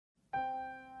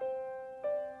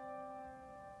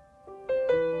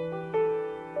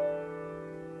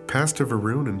Pastor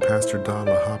Varun and Pastor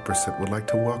Dala Hopperset would like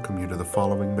to welcome you to the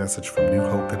following message from New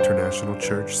Hope International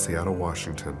Church, Seattle,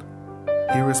 Washington.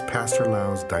 Here is Pastor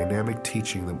Lau's dynamic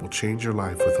teaching that will change your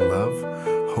life with love,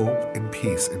 hope, and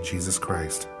peace in Jesus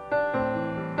Christ.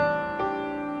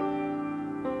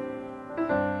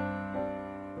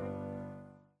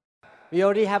 We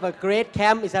already have a great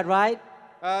camp, is that right?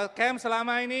 Camp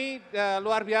selama ini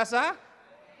luar biasa.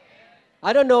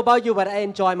 I don't know about you, but I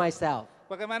enjoy myself.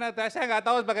 Bagaimana, saya nggak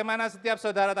tahu bagaimana setiap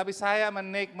saudara, tapi saya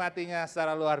menikmatinya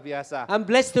secara luar biasa. I'm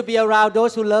blessed to be around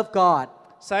those who love God.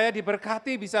 Saya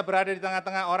diberkati bisa berada di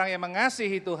tengah-tengah orang yang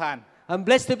mengasihi Tuhan. I'm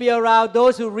blessed to be around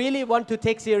those who really want to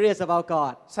take serious about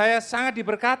God. Saya sangat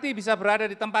diberkati bisa berada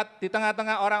di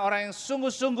tengah-tengah orang-orang yang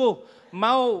sungguh-sungguh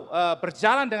mau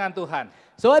berjalan dengan Tuhan.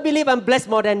 So I believe I'm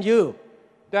blessed more than you.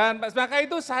 Dan maka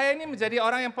itu saya ini menjadi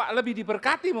orang yang lebih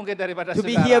diberkati mungkin daripada To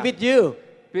be saudara. here with you.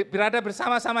 Berada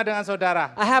bersama-sama dengan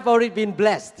saudara. I have already been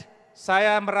blessed.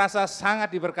 Saya merasa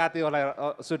sangat diberkati oleh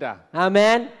sudah.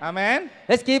 Amen. Amin.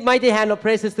 Let's give mighty hand of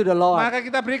praises to the Lord. Maka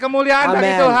kita beri kemuliaan Amen.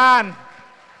 bagi Tuhan.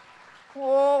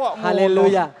 Oh, kok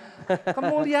Haleluya.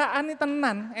 Kemuliaan ini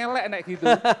tenan, elek nek gitu.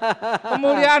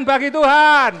 Kemuliaan bagi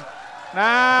Tuhan.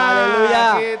 Nah, Haleluya.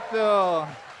 gitu.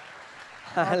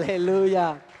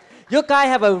 Hallelujah. You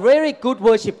guys have a very good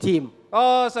worship team.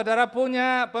 Oh, saudara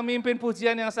punya pemimpin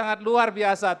pujian yang sangat luar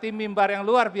biasa, tim mimbar yang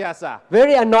luar biasa.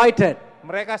 Very anointed.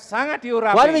 Mereka sangat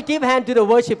diurapi. Why don't we give hand to the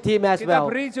worship team as Kita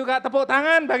well? beri juga tepuk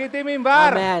tangan bagi tim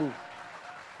mimbar. Amen.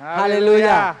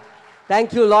 Hallelujah.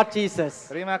 Thank you, Lord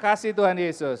Jesus. Terima kasih Tuhan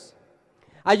Yesus.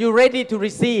 Are you ready to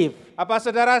receive? Apa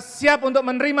saudara siap untuk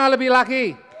menerima lebih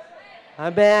lagi?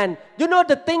 Amen. You know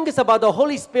the thing is about the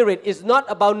Holy Spirit is not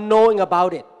about knowing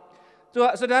about it.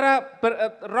 Saudara,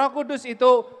 Roh Kudus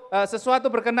itu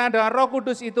sesuatu berkenaan dengan Roh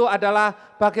Kudus itu adalah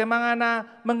bagaimana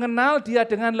mengenal Dia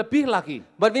dengan lebih lagi.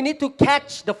 But we need to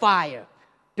catch the fire.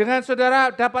 Dengan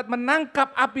saudara dapat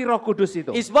menangkap api Roh Kudus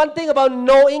itu. It's one thing about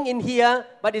knowing in here,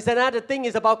 but it's another thing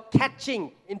is about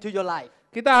catching into your life.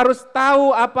 Kita harus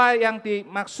tahu apa yang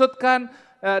dimaksudkan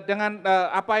dengan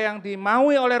apa yang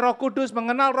dimaui oleh Roh Kudus,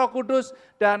 mengenal Roh Kudus,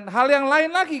 dan hal yang lain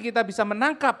lagi kita bisa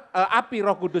menangkap api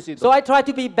Roh Kudus itu. So I try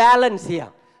to be balanced here.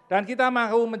 Dan kita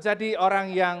mau menjadi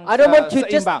orang yang I don't want to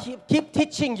just seimbang. keep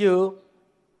teaching you.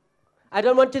 I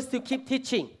don't want just to keep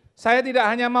teaching. Saya tidak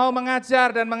hanya mau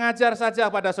mengajar dan mengajar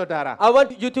saja pada saudara. I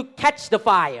want you to catch the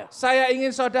fire Saya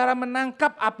ingin saudara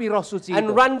menangkap api Roh Suci and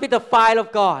itu. run with the fire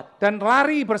of God. Dan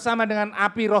lari bersama dengan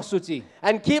api Roh Suci.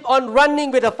 And keep on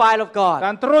running with the fire of God.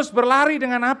 Dan terus berlari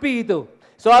dengan api itu.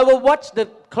 So I will watch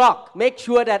the clock, make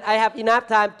sure that I have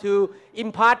enough time to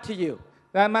impart to you.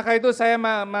 Dan maka itu saya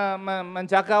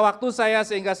menjaga waktu saya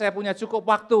sehingga saya punya cukup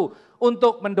waktu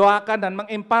untuk mendoakan dan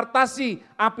mengimpartasi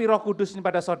api Roh Kudus ini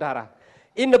pada saudara.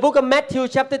 In the book of Matthew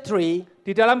chapter 3,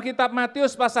 Di dalam kitab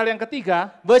Matius pasal yang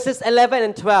ketiga, verses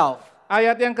 11 and 12,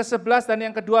 ayat yang ke-11 dan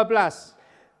yang ke-12.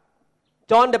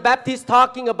 John the Baptist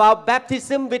talking about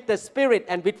baptism with the Spirit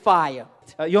and with fire.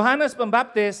 Yohanes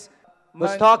Pembaptis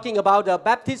Was talking about the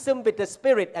baptism with the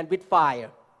Spirit and with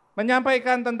fire.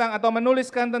 menyampaikan tentang atau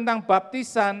menuliskan tentang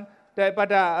baptisan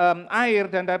daripada air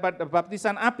dan daripada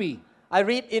baptisan api. I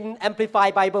read in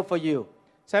Amplified Bible for you.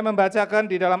 Saya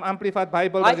membacakan di dalam Amplified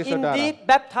Bible I bagi saudara. indeed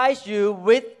baptize you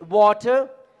with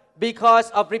water because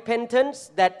of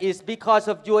repentance, that is because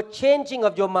of your changing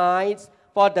of your minds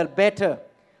for the better,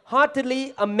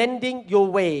 heartily amending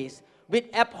your ways, with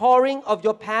abhorring of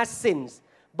your past sins.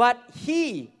 But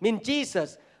he, mean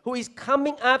Jesus, who is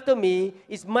coming after me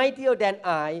is mightier than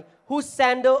I, whose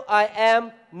sandal I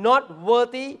am not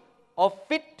worthy or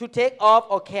fit to take off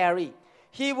or carry.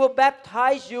 He will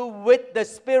baptize you with the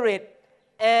Spirit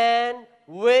and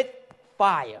with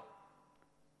fire.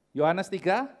 Yohanes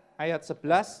 3 ayat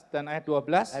 11 dan ayat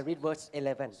 12. I read verse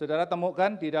 11. Saudara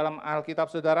temukan di dalam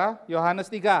Alkitab saudara, Yohanes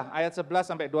 3 ayat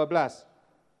 11 sampai 12.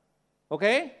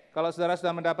 Oke? Kalau saudara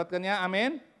sudah mendapatkannya,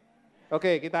 amin.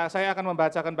 Oke, saya akan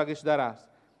membacakan bagi saudara.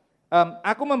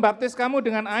 Aku membaptis kamu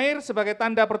dengan air sebagai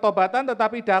tanda pertobatan,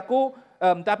 tapi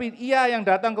ia yang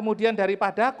datang kemudian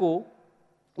daripadaku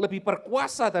lebih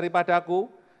berkuasa daripadaku,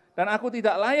 dan aku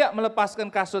tidak layak melepaskan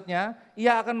kasutnya.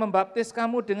 Ia akan membaptis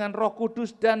kamu dengan Roh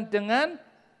Kudus dan dengan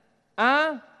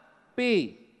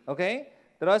api. Oke?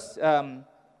 Terus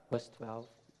Verse 12.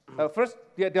 first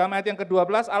di dalam ayat yang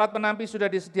ke-12, alat penampi sudah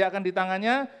disediakan di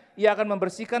tangannya. Ia akan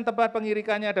membersihkan tempat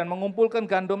pengirikannya dan mengumpulkan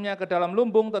gandumnya ke dalam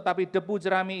lumbung, tetapi debu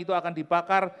jerami itu akan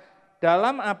dibakar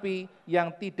dalam api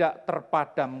yang tidak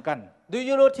terpadamkan. Do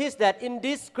you notice that in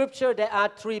this scripture there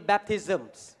are 3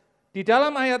 baptisms? Di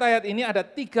dalam ayat-ayat ini ada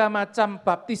 3 macam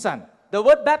baptisan. The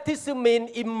word baptism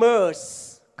means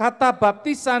immerse. Kata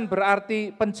baptisan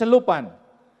berarti pencelupan.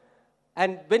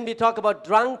 And when we talk about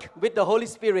drunk with the Holy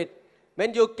Spirit,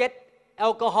 when you get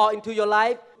alcohol into your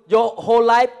whole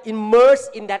life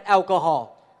immersed in that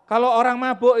alcohol. Kalau orang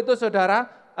mabuk itu saudara,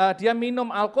 dia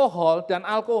minum alkohol dan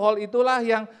alkohol itulah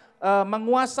yang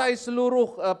menguasai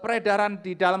seluruh peredaran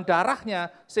di dalam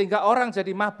darahnya sehingga orang jadi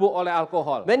mabuk oleh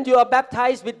alkohol. When you are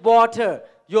baptized with water,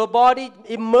 your body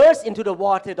immersed into the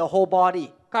water, the whole body.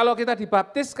 Kalau kita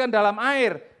dibaptiskan dalam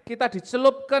air, kita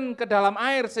dicelupkan ke dalam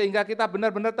air sehingga kita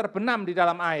benar-benar terbenam di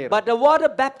dalam air. But the water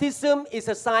baptism is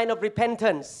a sign of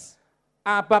repentance.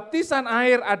 Baptisan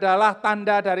air adalah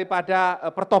tanda daripada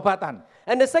pertobatan.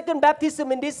 And the second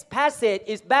baptism in this passage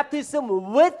is baptism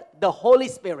with the Holy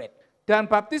Spirit. Dan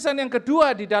baptisan yang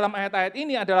kedua di dalam ayat-ayat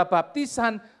ini adalah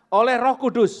baptisan oleh Roh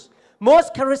Kudus.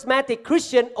 Most charismatic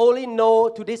Christian only know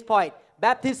to this point,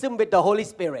 baptism with the Holy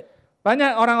Spirit.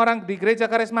 Banyak orang-orang di gereja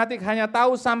karismatik hanya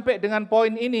tahu sampai dengan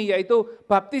poin ini, yaitu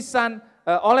baptisan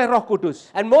oleh Roh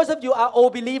Kudus. And most of you are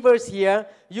old believers here.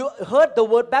 You heard the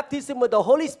word baptism with the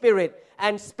Holy Spirit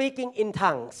and speaking in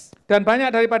tongues. Dan banyak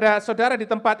daripada saudara di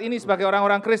tempat ini sebagai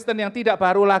orang-orang Kristen yang tidak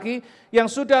baru lagi, yang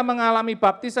sudah mengalami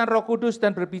baptisan Roh Kudus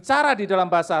dan berbicara di dalam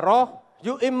bahasa roh.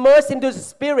 You immerse into the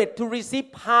Spirit to receive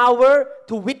power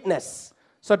to witness.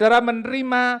 Saudara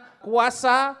menerima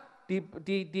kuasa,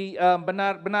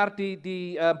 benar-benar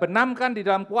dibenamkan di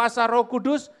dalam kuasa Roh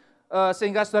Kudus,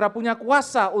 sehingga saudara punya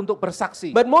kuasa untuk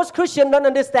bersaksi. But most Christians don't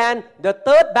understand the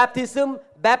third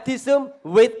baptism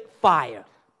with fire.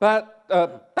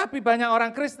 Tapi banyak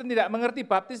orang Kristen tidak mengerti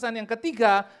baptisan yang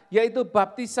ketiga, yaitu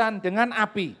baptisan dengan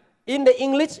api. In the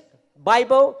English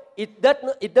Bible, it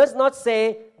does not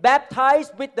say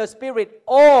baptized with the Spirit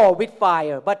or with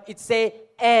fire, but it say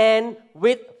and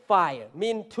with fire.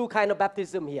 Mean two kind of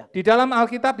baptism here. Di dalam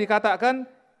Alkitab dikatakan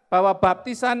bahwa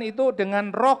baptisan itu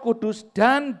dengan Roh Kudus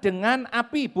dan dengan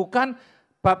api, bukan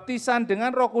baptisan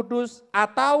dengan Roh Kudus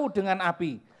atau dengan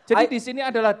api. Jadi di sini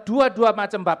adalah dua-dua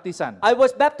macam baptisan. I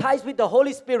was baptized with the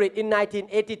Holy Spirit in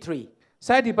 1983.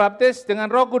 Saya dibaptis dengan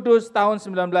Roh Kudus tahun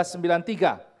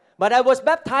 1993. But I was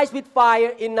baptized with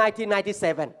fire in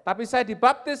 1997. Tapi saya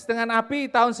dibaptis dengan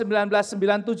api tahun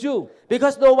 1997.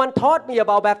 Because no one taught me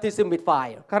about baptism with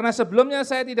fire. Karena sebelumnya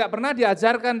saya tidak pernah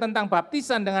diajarkan tentang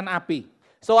baptisan dengan api.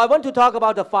 So I want to talk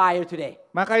about the fire today.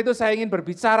 Maka itu saya ingin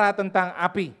berbicara tentang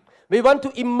api. We want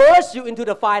to immerse you into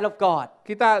the fire of God.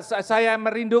 Saya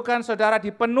merindukan saudara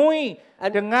dipenuhi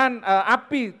dengan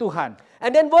api Tuhan.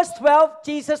 And then verse 12,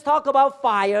 Jesus talk about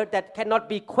fire that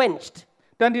cannot be quenched.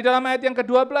 Dan di dalam ayat yang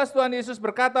ke-12 Tuhan Yesus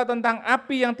berkata tentang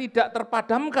api yang tidak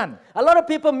terpadamkan. A lot of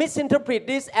people misinterpret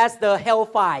this as the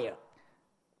hellfire.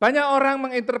 Banyak orang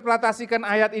menginterpretasikan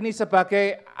ayat ini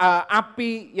sebagai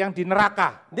api yang di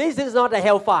neraka. This is not a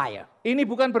hellfire. Ini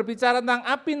bukan berbicara tentang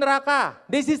api neraka.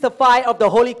 This is the fire of the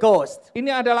Holy Ghost.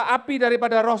 Ini adalah api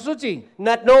daripada Roh Suci.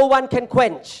 That no one can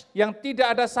quench. Yang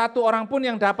tidak ada satu orang pun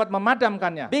yang dapat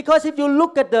memadamkannya. Because if you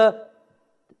look at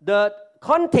the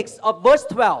context of verse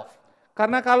 12.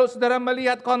 Karena kalau saudara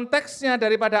melihat konteksnya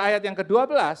daripada ayat yang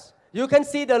ke-12. You can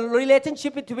see the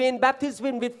relationship between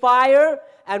baptism with fire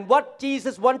and what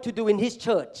Jesus want to do in His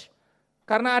church.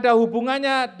 Karena ada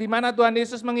hubungannya di mana Tuhan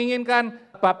Yesus menginginkan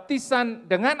baptisan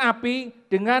dengan api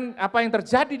dengan apa yang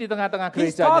terjadi di tengah-tengah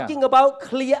He's gerejanya. talking about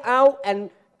clear out and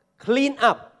clean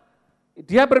up.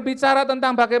 Dia berbicara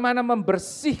tentang bagaimana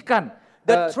membersihkan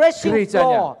The threshing gerejanya.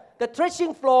 floor. The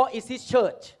threshing floor is His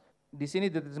church. Di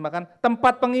sini diterjemahkan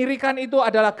tempat pengirikan itu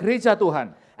adalah gereja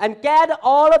Tuhan. And gather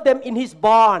all of them in His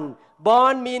barn.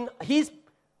 Barn mean His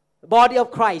body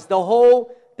of Christ, the whole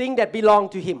thing that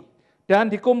belong to Him. Dan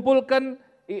dikumpulkan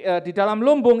di dalam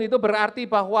lumbung itu berarti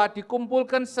bahwa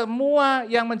dikumpulkan semua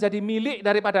yang menjadi milik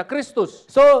daripada Kristus.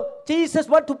 So Jesus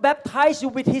want to baptize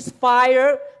you with His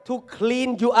fire to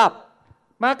clean you up.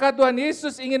 Maka Tuhan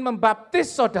Yesus ingin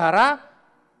membaptis saudara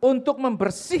untuk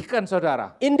membersihkan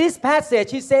saudara. In this passage,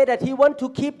 He said that He want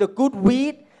to keep the good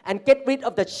wheat and get rid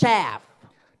of the chaff.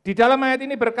 Di dalam ayat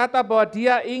ini berkata bahwa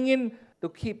Dia ingin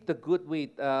to keep the good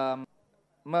wheat.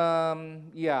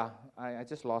 I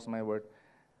just lost my word.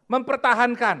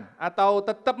 Mempertahankan atau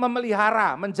tetap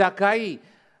memelihara, menjagai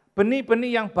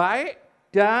benih-benih yang baik,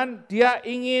 dan Dia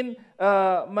ingin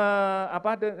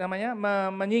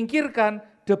menyingkirkan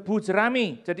debu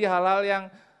jerami. Jadi hal-hal yang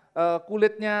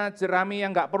kulitnya jerami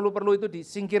yang nggak perlu-perlu itu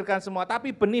disingkirkan semua.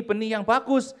 Tapi benih-benih yang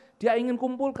bagus Dia ingin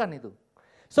kumpulkan itu.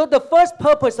 So the first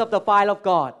purpose of the fire of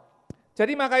God.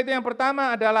 Jadi maka itu yang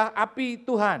pertama adalah api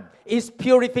Tuhan. Is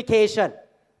purification.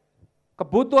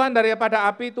 Kebutuhan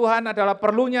daripada api Tuhan adalah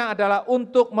perlunya adalah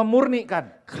untuk memurnikan.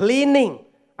 Cleaning.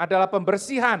 Adalah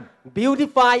pembersihan.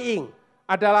 Beautifying.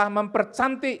 Adalah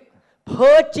mempercantik.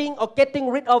 Purging or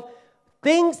getting rid of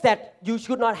things that you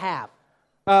should not have.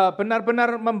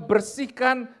 benar-benar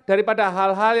membersihkan daripada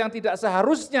hal-hal yang tidak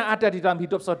seharusnya ada di dalam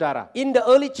hidup saudara. In the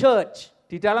early church,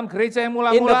 Di dalam gereja yang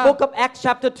in the book mula-mula, of Acts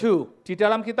chapter 2, di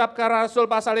dalam kitab Karya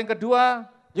Rasul pasal yang kedua,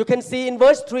 you can see in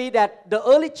verse 3 that the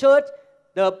early church,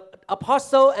 the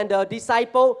apostle and the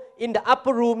disciple in the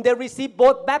upper room, they received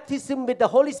both baptism with the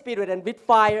Holy Spirit and with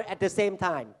fire at the same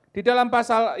time. di dalam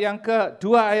pasal yang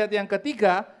kedua ayat yang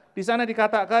ketiga, di sana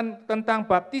dikatakan tentang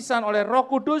baptisan oleh Roh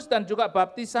Kudus dan juga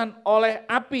baptisan oleh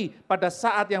api pada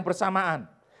saat yang bersamaan.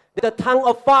 The tongue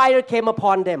of fire came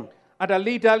upon them. Ada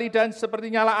lidah-lidah seperti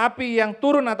nyala api yang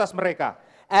turun atas mereka.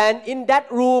 And in that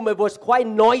room, it was quite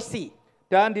noisy.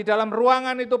 Dan di dalam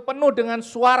ruangan itu penuh dengan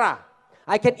suara.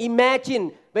 I can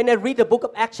imagine when I read the book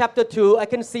of Acts chapter 2, I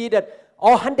can see that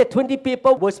all 120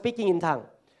 people were speaking in tongue.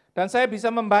 Dan saya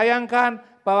bisa membayangkan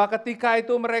bahwa ketika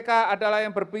itu mereka adalah yang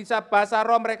berbicara bahasa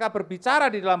roh, mereka berbicara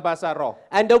di dalam bahasa roh.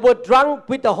 And they were drunk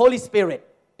with the Holy Spirit.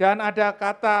 Dan ada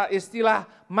kata istilah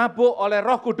mabuk oleh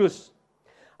Roh Kudus.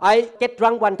 I get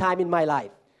drunk one time in my life.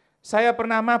 Saya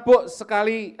pernah mabuk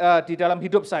sekali di dalam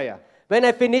hidup saya. When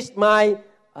I finished my,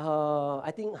 I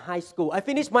think high school. I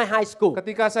finished my high school.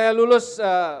 Ketika saya lulus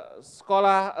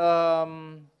sekolah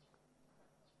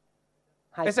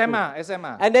High school.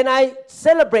 SMA. And then I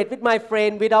celebrate with my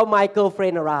friend without my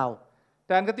girlfriend around.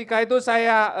 Dan ketika itu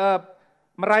saya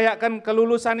merayakan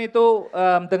kelulusan itu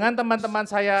dengan teman-teman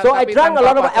saya. So I tapi drank a tanpa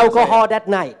lot of pacar alcohol saya. that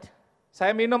night.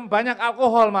 Saya minum banyak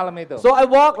alkohol malam itu. So I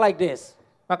walk like this.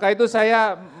 Maka itu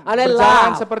saya And I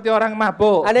berjalan laugh. seperti orang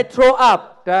mabuk. And I throw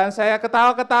up. Dan saya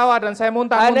ketawa-ketawa dan saya And I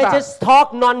muntah-muntah. just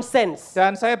talk nonsense.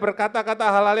 Dan saya berkata-kata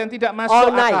hal-hal yang tidak masuk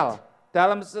All night. akal.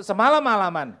 Dalam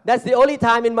semalam-malaman. That's the only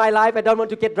time in my life I don't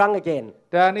want to get drunk again.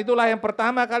 Dan itulah yang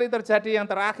pertama kali terjadi, yang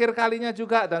terakhir kalinya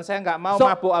juga. Dan saya nggak mau So,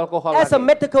 mabuk alkohol as a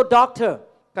lagi. medical doctor,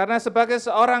 Karena sebagai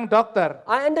seorang dokter,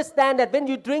 I understand that when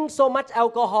you drink so much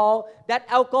alcohol, that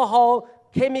alcohol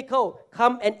chemical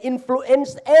come and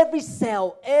influence every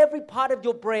cell, every part of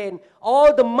your brain,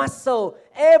 all the muscle,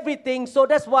 everything. So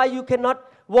that's why you cannot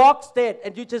walk straight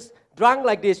and you just drunk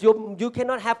like this. You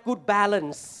cannot have good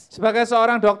balance. sebagai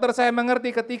seorang dokter saya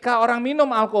mengerti ketika orang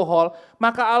minum alkohol,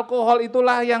 maka alkohol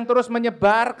itulah yang terus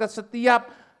menyebar ke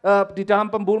setiap di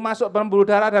dalam masuk pembuluh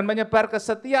darah dan menyebar ke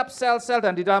setiap sel-sel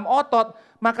dan di dalam otot,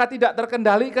 maka tidak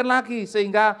terkendalikan lagi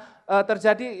sehingga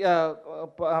terjadi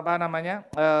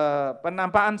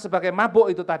penampakan sebagai mabuk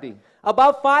itu tadi.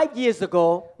 About 5 years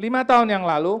ago 5 tahun yang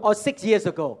lalu or 6 years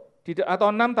ago,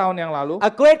 atau 6 tahun yang lalu, a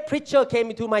great preacher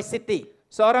came into my city.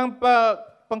 seorang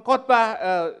pengkhotbah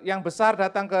yang besar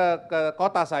datang ke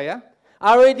kota saya.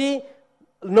 I already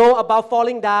know about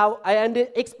falling down. I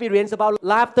experience about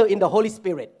laughter in the Holy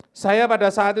Spirit. Saya pada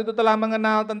saat itu telah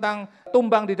mengenal tentang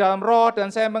tumbang di dalam roh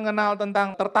dan saya mengenal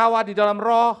tentang tertawa di dalam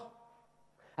roh.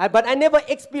 But I never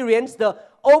experienced the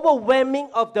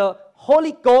overwhelming of the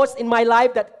Holy Ghost in my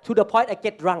life that to the point I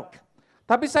get drunk.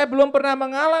 Tapi saya belum pernah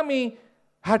mengalami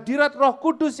hadirat Roh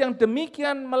Kudus yang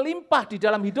demikian melimpah di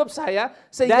dalam hidup saya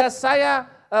sehingga saya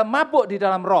mabuk di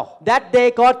dalam roh. That day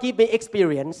God gave me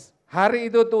experience.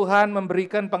 Hari itu Tuhan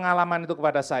memberikan pengalaman itu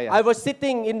kepada saya. I was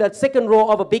sitting in the second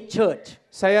row of a big church.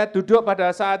 Saya duduk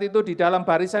pada saat itu di dalam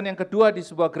barisan yang kedua di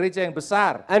sebuah gereja yang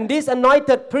besar. And this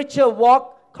anointed preacher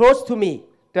walked close to me.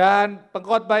 Dan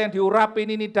pengkhotbah yang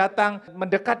diurapin ini datang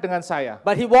mendekat dengan saya.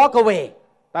 But he walked away.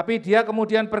 Tapi dia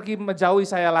kemudian pergi menjauhi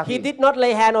saya He lagi. did not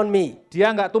lay hand on me.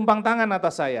 Dia nggak tumpang tangan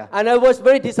atas saya. And I was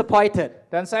very disappointed.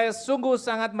 Dan saya sungguh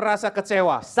sangat merasa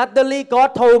kecewa. Suddenly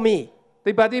God told me,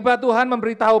 Tiba-tiba Tuhan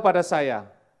memberitahu pada saya,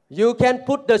 you can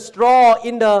put the straw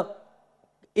in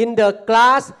the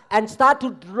glass and start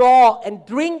to draw and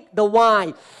drink the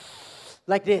wine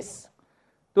like this.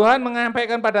 Tuhan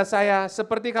menyampaikan pada saya,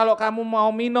 seperti kalau kamu mau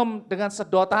minum dengan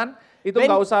sedotan, itu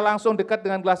nggak usah langsung dekat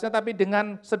dengan gelasnya, tapi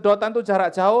dengan sedotan itu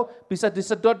jarak jauh, bisa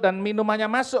disedot dan minumannya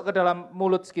masuk ke dalam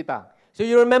mulut kita. So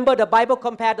you remember the Bible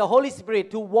compared the Holy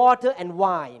Spirit to water and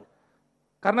wine.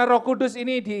 Karena Roh Kudus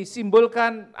ini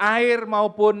disimbolkan air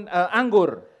maupun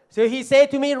anggur. So he said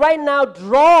to me, right now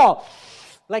draw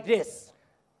like this.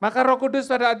 Maka Roh Kudus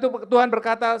pada itu Tuhan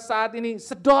berkata saat ini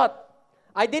sedot.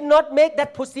 I did not make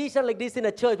that position like this in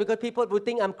a church because people would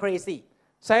think I'm crazy.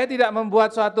 Saya tidak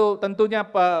membuat suatu tentunya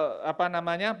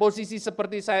posisi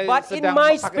seperti saya But in sedang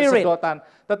my pakai spirit, sedotan.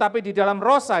 Tetapi di dalam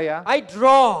roh saya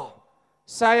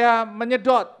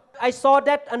menyedot. I saw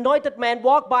that anointed man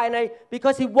walk by and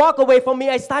because he walked away from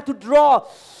me, I start to draw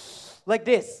like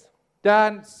this.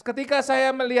 Dan ketika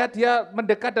saya melihat dia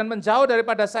mendekat dan menjauh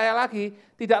daripada saya lagi,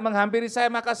 tidak menghampiri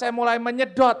saya, maka saya mulai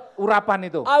menyedot urapan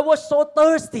itu. I was so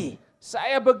thirsty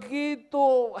Saya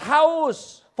begitu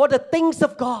haus for the things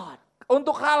of God.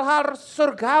 untuk hal-hal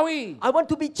surgawi. I want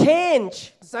to be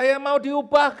changed. Saya mau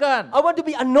diubahkan. I want to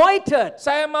be anointed.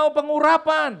 Saya mau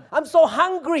pengurapan. I'm so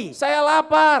hungry. Saya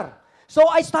lapar. So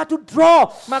I start to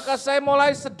draw Maka saya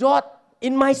mulai sedot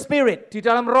in my spirit. di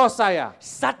dalam roh saya.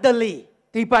 Suddenly,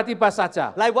 Tiba-tiba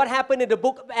saja. like what happened in the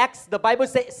book of Acts, the Bible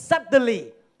says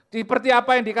suddenly. Seperti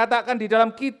apa yang dikatakan di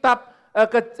dalam kitab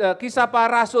Kisah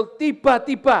Para Rasul,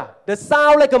 tiba-tiba. The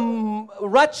sound like a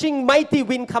rushing mighty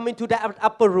wind coming to the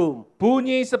upper room.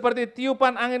 Bunyi seperti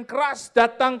tiupan angin keras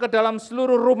datang ke dalam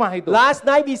seluruh rumah itu. Last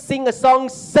night we sing a song,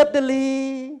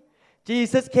 suddenly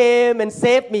Jesus came and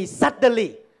saved me.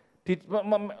 Suddenly.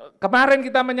 Kemarin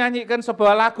kita menyanyikan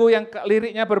sebuah lagu yang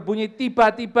liriknya berbunyi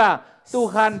tiba-tiba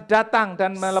Tuhan datang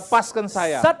dan melepaskan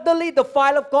saya. Suddenly the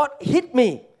fire of God hit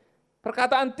me.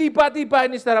 Perkataan tiba-tiba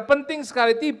ini saudara penting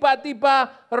sekali. Tiba-tiba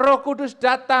Roh Kudus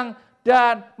datang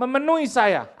dan memenuhi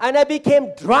saya. And I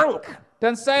became drunk.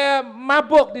 Dan saya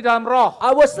mabuk di dalam roh.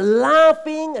 I was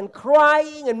laughing and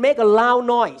crying and make a loud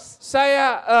noise.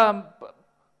 Saya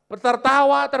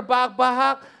tertawa,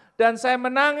 terbahak-bahak, dan saya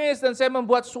menangis dan saya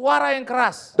membuat suara yang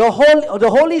keras. The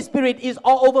Holy Spirit is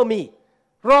all over me.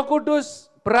 Roh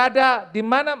Kudus berada di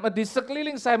mana, di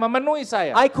sekeliling saya, memenuhi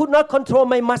saya. I could not control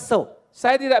my muscle.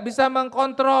 Saya tidak bisa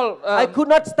mengkontrol I could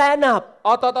not stand up.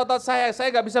 otot-otot saya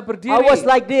nggak bisa berdiri. I was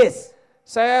like this.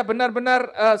 Saya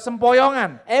benar-benar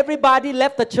sempoyongan. Everybody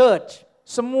left the church.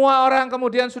 Semua orang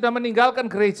kemudian sudah meninggalkan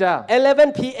gereja.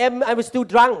 11 p.m. I was still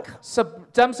drunk.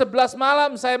 Jam 11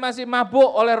 malam saya masih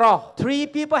mabuk oleh roh.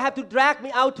 3 people had to drag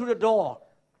me out to the door.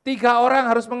 3 orang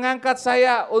harus mengangkat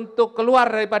saya untuk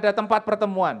keluar daripada tempat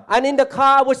pertemuan. And in the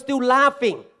car I was still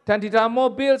laughing. Dan di dalam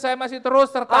mobil saya masih terus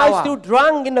I tertawa. still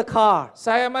drunk in the car.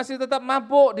 Saya masih tetap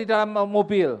mabuk di dalam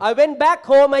mobil. I went back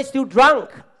home, I still drunk.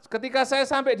 Ketika saya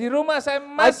sampai di rumah saya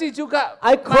masih juga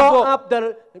I crawled mabuk. up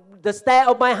the stair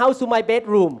of my house to my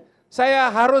bedroom. Saya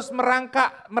harus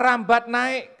merambat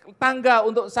naik tangga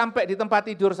untuk sampai di tempat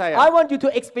tidur saya. I want you to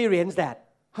experience that.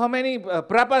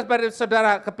 Berapa dari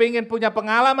saudara kepingin punya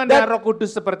pengalaman dengan Roh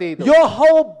Kudus seperti itu? Your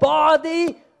whole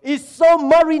body is so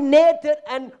marinated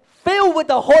and filled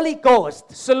with the Holy Ghost.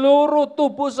 Seluruh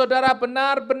tubuh saudara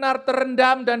benar-benar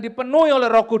terendam dan dipenuhi oleh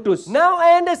Roh Kudus. Now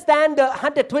I understand the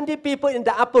 120 people in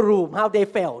the upper room, how they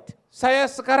felt. Saya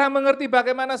sekarang mengerti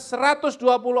bagaimana 120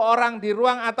 orang di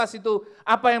ruang atas itu,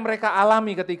 apa yang mereka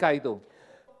alami ketika itu.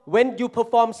 When you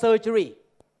perform surgery,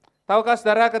 Tahukah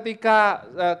saudara ketika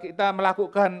kita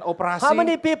melakukan operasi, how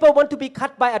many people want to be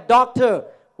cut by a doctor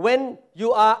when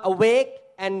you are awake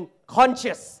and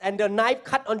conscious and the knife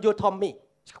cut on your tummy?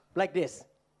 Like this.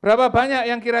 berapa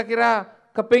banyak yang kira-kira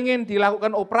kepingin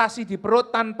dilakukan operasi di perut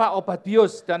tanpa obat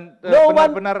bius dan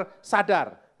benar-benar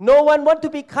sadar? No one want to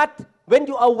be cut when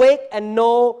you awake and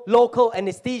no local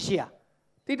anesthesia.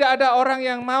 Tidak ada orang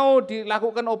yang mau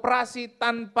dilakukan operasi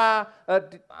tanpa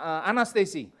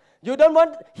anestesi. You don't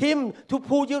want him to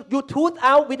pull your tooth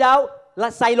out without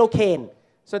xylocaine.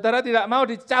 Saudara tidak mau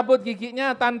dicabut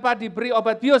giginya tanpa diberi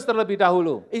obat bius terlebih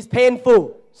dahulu. It's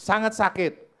painful. Sangat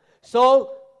sakit.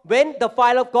 So when the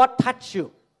fire of God touch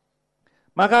you,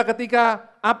 maka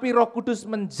ketika api Roh Kudus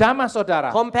menjamah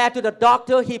saudara, compared to the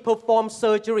doctor, he performed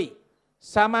surgery.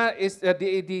 sama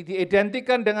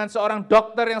diidentikan dengan seorang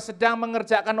dokter yang sedang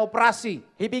mengerjakan operasi.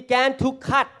 He began to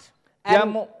cut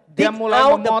and Dia dig mulai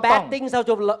out the memotong. bad things out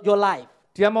of your life.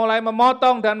 Dia mulai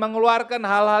memotong dan mengeluarkan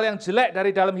hal-hal yang jelek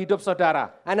dari dalam hidup saudara.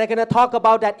 And I'm going to talk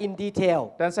about that in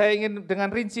detail. Dan saya ingin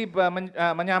dengan rinci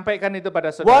menyampaikan itu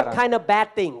pada What saudara. kind of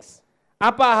bad things?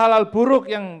 Apa hal-hal buruk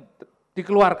yang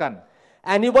dikeluarkan?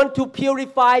 And he want to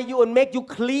purify you and make you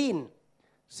clean.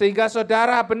 Sehingga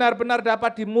saudara benar-benar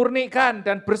dapat dimurnikan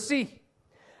dan bersih.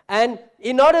 And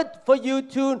in order for you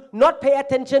to not pay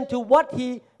attention to what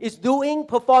he is doing,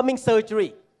 performing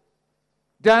surgery.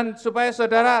 Dan supaya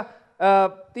saudara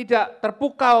tidak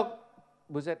terpukau.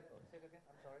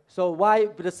 So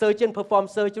why the surgeon perform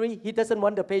surgery? He doesn't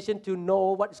want the patient to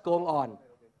know what's going on.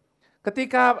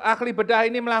 Ketika ahli bedah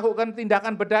ini melakukan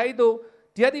tindakan bedah itu,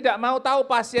 dia tidak mau tahu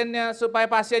pasiennya supaya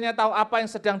pasiennya tahu apa yang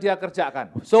sedang dia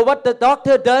kerjakan. So what the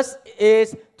doctor does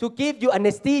is to give you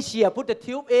anesthesia, put the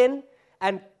tube in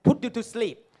and put you to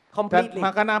sleep Dan completely.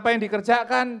 maka apa yang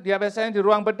dikerjakan, dia biasanya di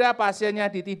ruang bedah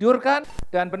pasiennya ditidurkan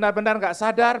dan benar-benar nggak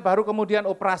sadar, baru kemudian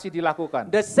operasi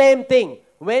dilakukan. The same thing,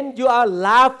 when you are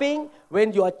laughing,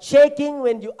 when you are shaking,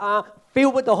 when you are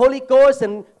filled with the Holy Ghost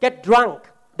and get drunk,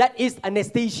 that is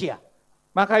anesthesia.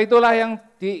 Maka itulah yang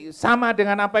sama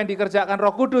dengan apa yang dikerjakan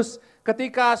Roh Kudus.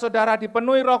 Ketika saudara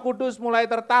dipenuhi Roh Kudus, mulai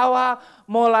tertawa,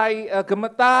 mulai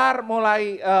gemetar,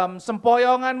 mulai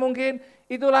sempoyongan mungkin,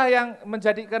 itulah yang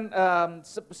menjadikan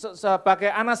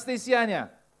sebagai anestesianya.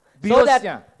 So biosnya.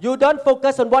 that you don't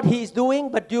focus on what he is doing,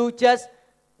 but you just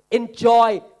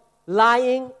enjoy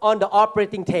lying on the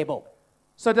operating table.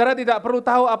 Saudara tidak perlu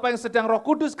tahu apa yang sedang Roh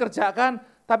Kudus kerjakan,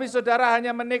 tapi saudara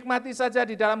hanya menikmati saja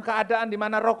di dalam keadaan di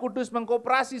mana Roh Kudus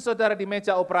mengkoperasi saudara di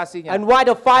meja operasinya. And while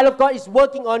the fire of God is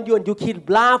working on you and you keep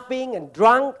laughing and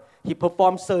drunk, he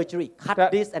performs surgery,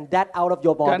 cut this and that out of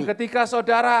your Dan body. ketika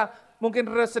saudara mungkin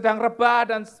sedang rebah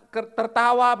dan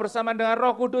tertawa bersama dengan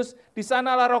Roh Kudus, di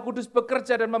sanalah Roh Kudus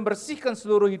bekerja dan membersihkan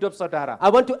seluruh hidup saudara.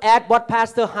 I want to add what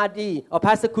Pastor Hadi or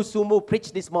Pastor Kusumu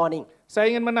preached this morning.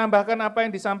 Saya ingin menambahkan apa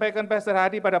yang disampaikan Pastor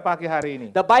Hadi pada pagi hari ini.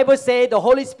 The Bible says the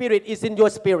Holy Spirit is in your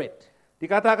spirit.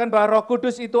 Dikatakan bahwa Roh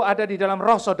Kudus itu ada di dalam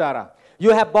roh saudara. You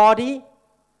have body,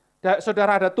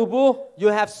 Saudara ada tubuh, you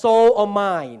have soul or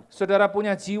mind, saudara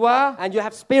punya jiwa, and you have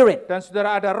spirit. dan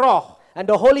saudara ada roh. And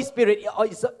the Holy Spirit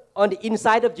is on the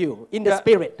inside of you, in the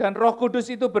spirit. Dan Roh Kudus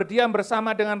itu berdiam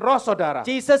bersama dengan roh saudara.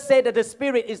 Jesus said that the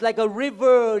Spirit is like a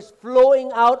river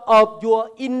flowing out of your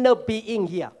inner being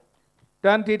here.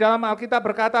 Dan di dalam Alkitab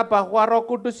berkata bahwa Roh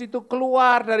Kudus itu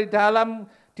keluar dari dalam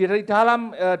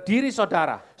diri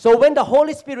saudara. So when the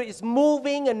Holy Spirit is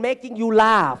moving and making you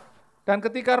laugh, Dan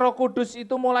ketika Roh Kudus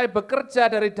itu mulai bekerja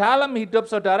dari dalam hidup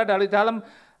saudara, dari dalam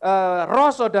roh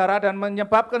saudara dan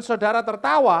menyebabkan saudara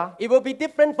tertawa, it will be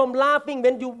different from laughing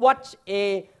when you watch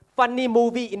a funny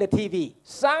movie in the TV.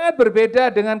 sangat berbeda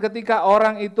dengan ketika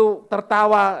orang itu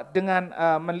tertawa dengan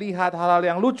melihat hal-hal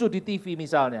yang lucu di TV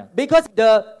misalnya. Because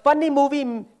the funny movie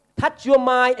touch your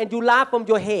mind and you laugh from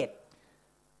your head.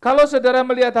 Kalau saudara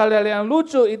melihat hal-hal yang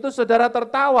lucu itu saudara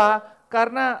tertawa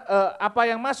karena apa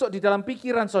yang masuk di dalam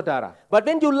pikiran saudara. But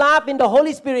when you laugh in the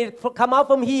Holy Spirit, it come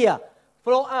out from here,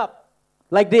 flow up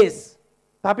like this.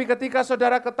 Tapi ketika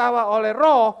saudara ketawa oleh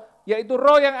roh, yaitu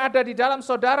roh yang ada di dalam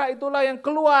saudara itulah yang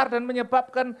keluar dan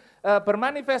menyebabkan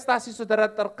bermanifestasi saudara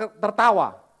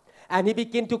tertawa. And he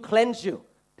begin to cleanse you.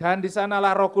 Dan di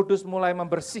sanalah Roh Kudus mulai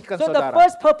membersihkan So the saudara.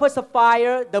 first purpose of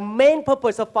fire, the main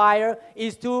purpose of fire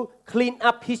is to clean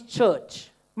up his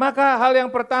church. Maka hal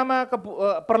yang pertama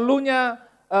perlunya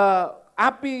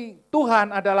api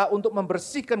Tuhan adalah untuk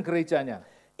membersihkan gerejanya.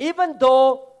 Even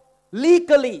though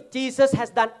legally Jesus has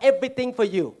done everything for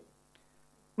you.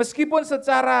 Meskipun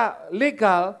secara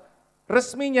legal,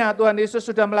 resminya Tuhan Yesus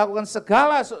sudah melakukan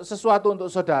segala sesuatu untuk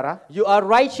saudara. You are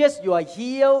righteous, you are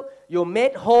healed, you're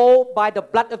made whole by the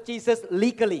blood of Jesus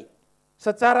legally.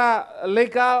 Secara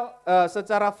legal,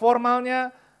 secara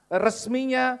formalnya,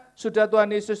 resminya sudah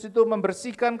Tuhan Yesus itu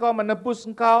membersihkan kau, menebus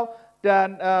engkau,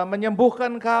 dan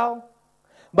menyembuhkan kau.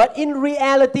 But in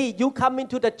reality, you come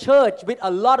into the church with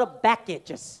a lot of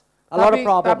baggages, a lot of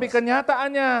problems. Tapi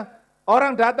kenyataannya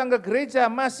orang datang ke gereja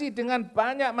masih dengan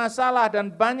banyak masalah dan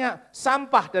banyak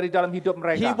sampah dari dalam hidup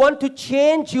mereka. He want to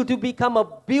change you to become a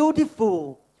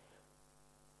beautiful,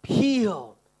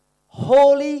 pure,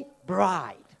 holy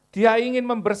bride. Dia ingin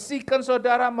membersihkan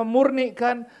saudara,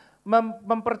 memurnikan,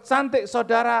 mempercantik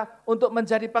saudara untuk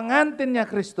menjadi pengantinnya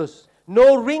Kristus.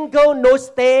 No wrinkle, no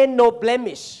stain, no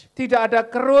blemish. Tidak ada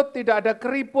kerut, tidak ada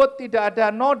keriput, tidak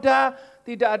ada noda,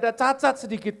 tidak ada cacat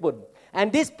sedikit pun. And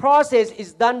this process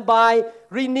is done by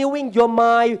renewing your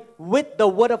mind with the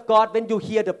word of God when you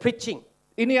hear the preaching.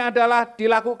 Ini adalah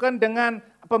dilakukan dengan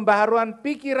pembaharuan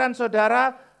pikiran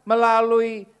saudara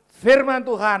melalui firman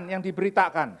Tuhan yang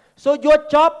diberitakan. So your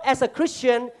job as a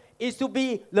Christian is to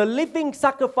be the living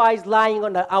sacrifice lying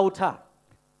on the altar.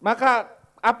 Maka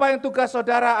apa yang tugas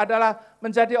saudara adalah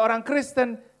menjadi orang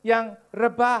Kristen yang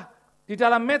rebah di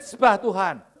dalam mezbah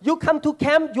Tuhan. You come to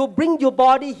camp, you bring your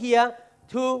body here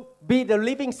to be the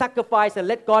living sacrifice and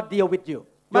let God deal with you.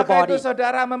 Your Maka body. itu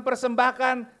saudara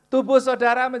mempersembahkan tubuh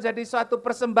saudara menjadi suatu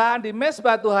persembahan di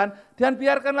mezbah Tuhan dan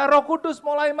biarkanlah Roh Kudus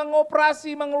mulai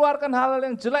mengoperasi, mengeluarkan hal-hal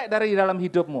yang jelek dari dalam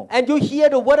hidupmu. And you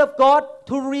hear the word of God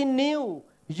to renew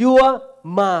your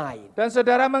mind. Dan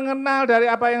saudara mengenal dari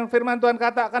apa yang firman Tuhan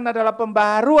katakan adalah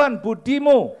pembaharuan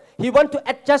budimu. He want to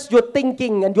adjust your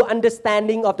thinking and your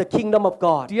understanding of the kingdom of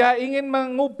God. Dia ingin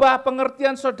mengubah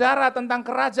pengertian saudara tentang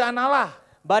kerajaan Allah.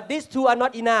 But these two are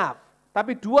not enough.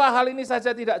 Tapi dua hal ini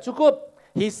saja tidak cukup.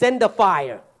 He sent the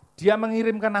fire Dia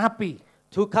mengirimkan api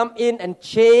to come in and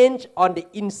change on the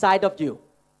inside of you.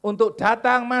 untuk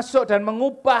datang, masuk, dan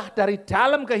mengubah dari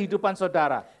dalam kehidupan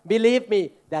saudara. Believe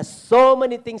me, there's so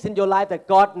many things in your life that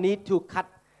God need to cut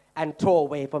and throw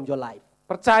away from your life.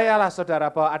 Percayalah saudara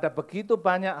bahwa ada begitu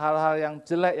banyak hal-hal yang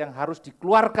jelek yang harus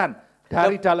dikeluarkan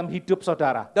dari dalam hidup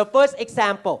saudara. The first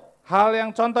example,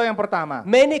 Contoh yang pertama,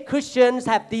 many Christians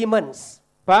have demons.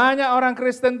 banyak orang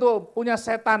Kristen tuh punya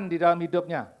setan di dalam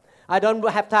hidupnya. I don't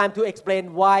have time to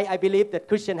explain why I believe that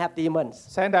Christians have demons.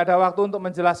 Saya tidak ada waktu untuk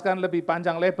menjelaskan lebih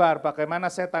panjang lebar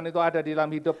bagaimana setan itu ada di dalam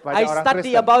hidup I banyak orang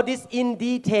study Kristen. about this in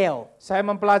detail. Saya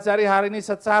mempelajari hari ini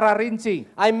secara rinci.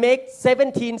 I make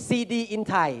 17 CD in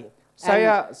Thai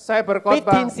and Saya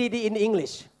berkhotbah 15 CD in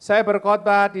English. Saya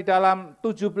berkhotbah di dalam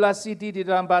 17 CD di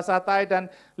dalam bahasa Thai dan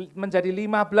menjadi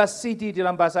 15 CD di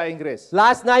dalam bahasa Inggris.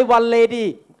 Last night, one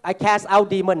lady, I cast out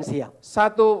demons here.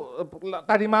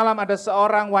 Tadi malam ada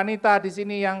seorang wanita di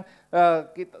sini yang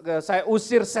saya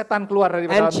usir setan keluar dari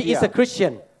And dalam she is dia. a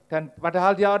Christian. Dan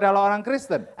padahal dia adalah orang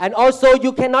Kristen. And also, you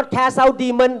cannot cast out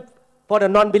demon for the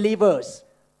non-believers.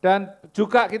 Dan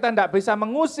juga kita tidak bisa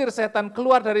mengusir setan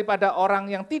keluar daripada orang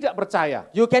yang tidak percaya.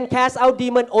 You can cast out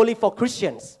demon only for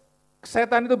Christians.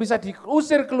 Setan itu bisa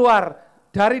diusir keluar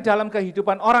dari dalam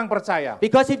kehidupan orang percaya.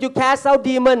 Because if you cast out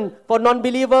demon for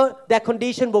non-believer, their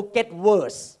condition will get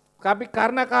worse. Tapi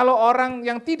karena kalau orang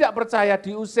yang tidak percaya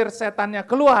diusir setannya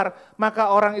keluar, maka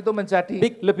orang itu menjadi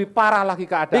lebih parah lagi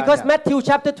Because keadaannya. Matthew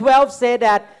chapter 12 say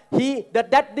that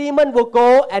that demon will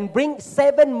go and bring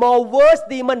 7 more worse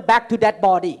demon back to that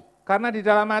body. Karena di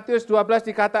dalam Matius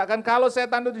 12 dikatakan kalau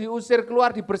setan itu diusir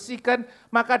keluar, dibersihkan,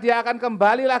 maka dia akan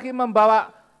kembali lagi membawa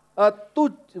 7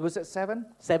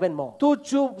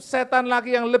 setan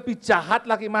lagi yang lebih jahat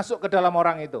lagi masuk ke dalam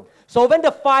orang itu. So when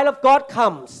the fire of God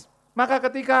comes, Maka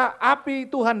ketika api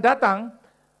Tuhan datang,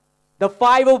 the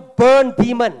fire will burn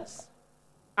demons.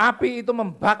 api itu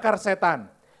membakar setan.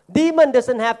 Demon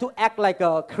doesn't have to act like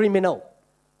a criminal.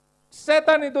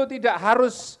 Setan itu tidak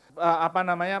harus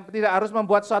tidak harus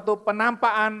membuat suatu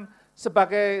penampakan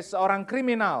sebagai seorang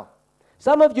kriminal.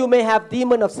 Some of you may have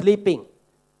demon of sleeping.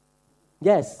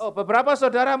 Yes. Beberapa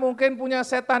saudara mungkin punya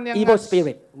setan yang Evil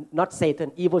spirit, not Satan,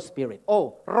 evil spirit.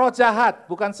 Roh jahat,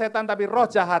 bukan setan tapi roh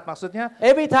jahat maksudnya.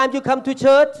 Every time you come to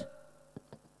church,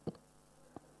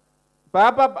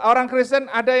 Bapak orang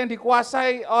Kristen ada yang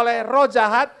dikuasai oleh roh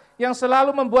jahat yang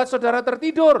selalu membuat saudara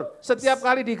tertidur. Setiap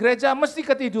kali di gereja mesti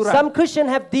ketiduran. some Christians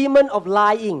have demon of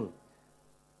lying.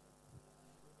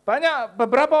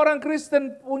 Beberapa orang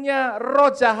Kristen punya roh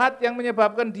jahat yang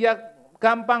menyebabkan dia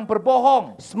gampang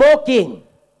berbohong, Smoking,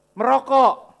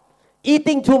 merokok,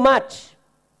 eating too much,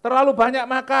 terlalu banyak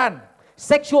makan,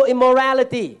 sexual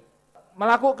immorality.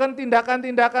 melakukan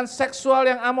tindakan-tindakan seksual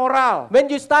yang amoral. When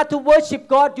you start to worship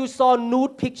God, you saw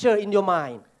nude picture in your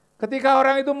mind. Ketika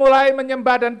orang itu mulai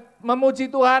menyembah dan memuji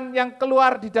Tuhan, yang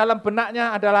keluar di dalam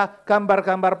benaknya adalah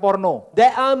gambar-gambar porno. There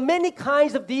are many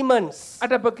kinds of demons.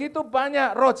 Ada begitu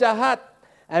banyak roh jahat.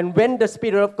 And when the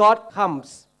Spirit of God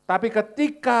comes, Tapi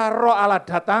ketika roh Allah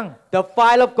datang, the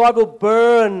fire of God will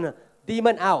burn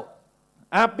demon out.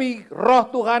 api roh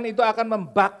Tuhan itu akan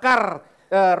membakar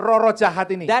roh-roh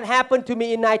jahat ini. That happened to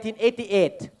me in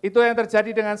 1988. Itu yang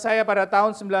terjadi dengan saya pada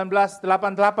tahun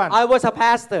 1988. I was a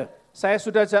pastor, Saya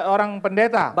sudah orang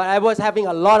pendeta, but I was having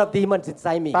a lot of demons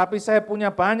inside me. tapi saya punya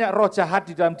banyak roh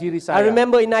jahat di dalam diri I saya.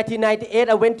 remember in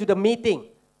 1998, I went to the meeting,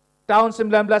 Tahun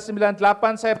 1998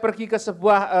 saya pergi ke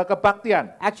sebuah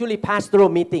kebaktian. actually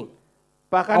pastoral meeting.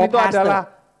 Bahkan itu pastor. adalah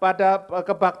pada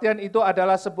kebaktian itu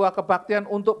adalah sebuah kebaktian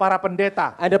untuk para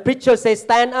pendeta. And the preacher says,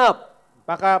 stand up.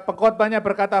 Maka pengkhotbahnya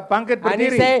berkata bangkit And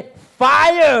he berdiri. say,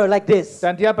 fire like this.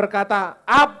 Dan dia berkata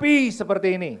api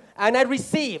seperti ini. And I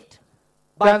received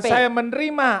by Dan saya faith.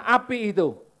 menerima api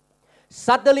itu.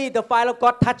 Suddenly the fire of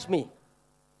God touched me.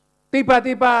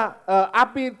 Tiba-tiba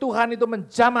api Tuhan itu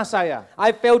menjamah saya.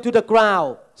 I fell to the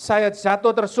ground Saya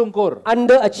jatuh tersungkur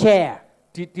under a chair.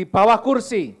 di bawah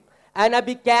kursi. And I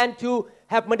began to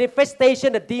have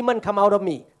manifestation, the demon come out of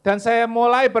me. Dan saya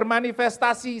mulai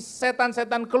bermanifestasi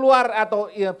setan-setan keluar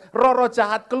atau roh-roh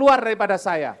jahat keluar daripada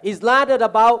saya. It lasted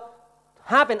about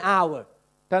half an hour.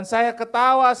 Dan saya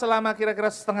ketawa selama kira-kira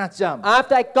setengah jam.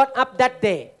 After I got up that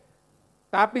day,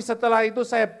 Tapi setelah itu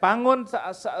saya bangun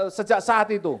sejak saat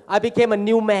itu. I became a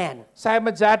new man. Saya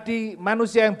menjadi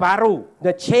manusia yang baru.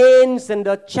 The chains and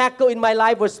the shackle in my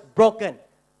life was broken.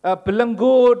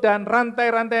 Belenggu dan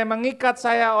rantai-rantai yang mengikat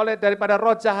saya daripada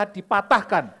roh jahat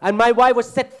dipatahkan. And my wife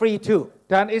was set free too.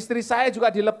 Dan istri saya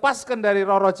juga dilepaskan dari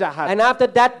roh-roh jahat. And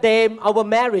after that day, our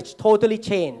marriage totally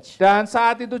changed. Dan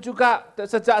saat itu juga,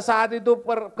 sejak saat itu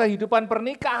kehidupan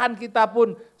pernikahan kita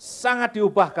pun sangat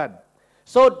diubahkan.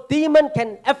 So demon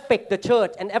can affect the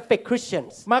church and affect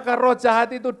Christians. Maka roh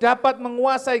jahat itu dapat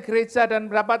menguasai gereja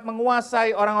dan dapat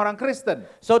menguasai orang-orang Kristen.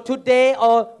 So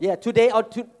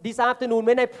this afternoon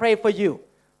when I pray for you,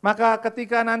 Maka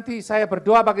ketika nanti saya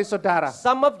berdoa bagi saudara,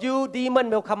 some of you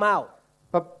demon will come out.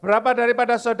 beberapa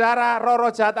daripada saudara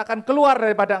roh-roh jahat akan keluar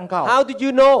daripada engkau. How did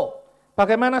you know?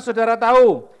 Bagaimana saudara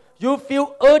tahu? You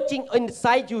feel urging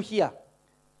inside you here.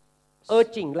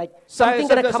 urging, like something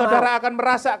gonna come Saudara out. akan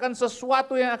merasakan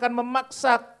sesuatu yang akan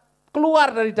memaksa keluar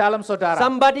dari dalam saudara.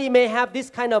 Somebody may have this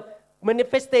kind of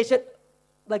manifestation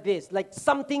like this, like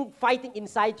something fighting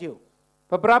inside you.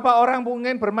 Beberapa orang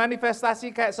mungkin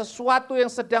bermanifestasi kayak sesuatu yang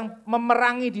sedang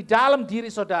memerangi di dalam diri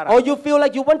saudara. Or you feel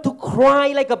like you want to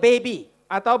cry like a baby.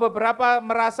 Atau beberapa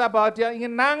merasa bahwa dia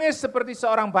ingin nangis seperti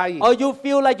seorang bayi. Or you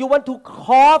feel like you want to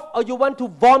cough or you want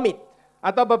to vomit.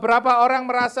 Atau beberapa orang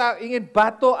merasa ingin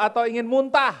batuk atau ingin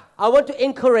muntah. I want to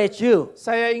encourage you.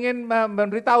 Saya ingin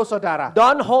memberitahu saudara,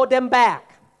 Don't hold them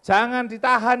back. jangan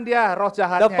ditahan dia roh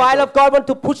jahatnya The fire itu. of God want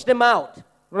to push them out.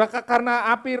 Maka karena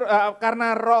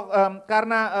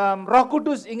Roh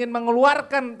Kudus ingin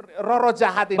mengeluarkan roh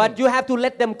jahat ini. But you have to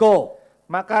let them go.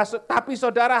 Maka tapi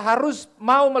saudara harus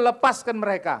mau melepaskan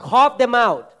mereka. Cough them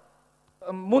out.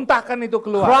 Muntahkan itu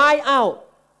keluar. Cry out.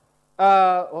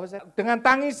 Dengan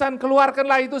tangisan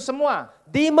keluarkanlah itu semua.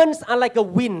 Demons are like a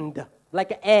wind,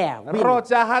 like an air. Roh Wind.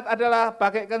 jahat adalah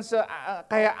bagaikan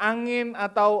kayak angin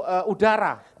atau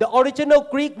udara. The original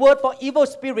Greek word for evil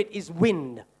spirit is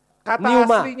wind. Kata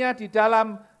Pneuma. aslinya di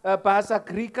dalam bahasa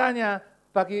Grikanya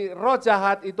bagi roh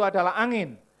jahat itu adalah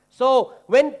angin. So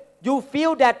when you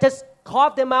feel that, just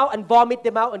cough them out and vomit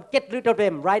them out and get rid of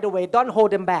them right away. Don't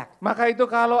hold them back. Maka itu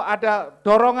kalau ada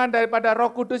dorongan daripada Roh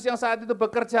Kudus yang saat itu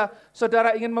bekerja,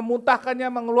 saudara ingin memuntahkannya,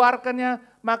 mengeluarkannya,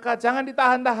 maka jangan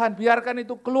ditahan-tahan, biarkan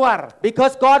itu keluar.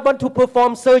 Because God want to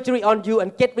perform surgery on you and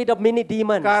get rid of many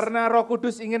demons. Karena Roh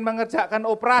Kudus ingin mengerjakan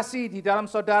operasi di dalam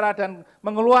saudara dan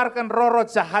mengeluarkan roh-roh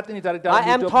jahat ini dari dalam I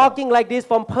am hidupmu. talking like this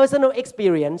from personal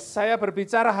experience. Saya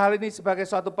berbicara hal ini sebagai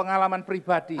suatu pengalaman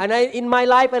pribadi. And in my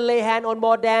life I lay hand on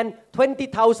more than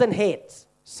 20,000 heads.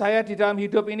 Saya di dalam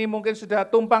hidup ini mungkin sudah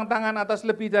tumpang tangan atas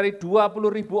lebih dari 20.000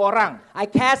 orang. I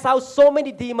cast out so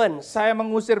many demons. Saya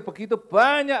mengusir begitu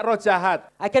banyak roh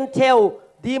jahat. I can tell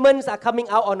demons are coming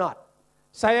out or not.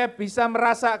 Saya bisa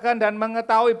merasakan dan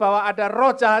mengetahui bahwa ada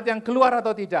roh jahat yang keluar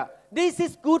atau tidak. This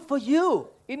is good for you.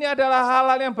 Ini adalah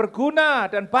hal-hal yang berguna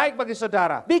dan baik bagi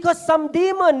saudara. Because some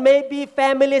demon may be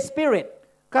family spirit.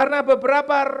 Karena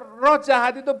beberapa roh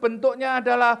jahat itu bentuknya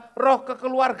adalah roh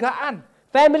kekeluargaan.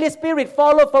 Family spirit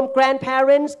follow from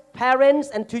grandparents, parents,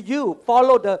 and to you.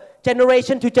 Follow the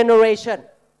generation to generation.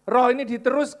 Roh ini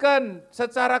diteruskan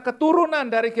secara keturunan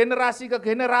dari generasi ke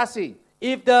generasi.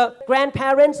 If the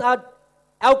grandparents are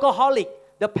alcoholic,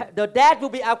 the dad will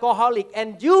be alcoholic,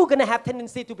 and you're gonna have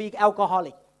tendency to be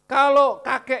alcoholic. Kalau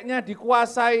kakeknya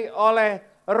dikuasai oleh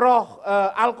roh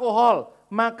alkohol,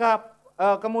 maka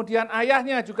kemudian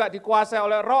ayahnya juga dikuasai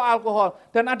oleh roh alkohol.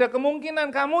 Dan ada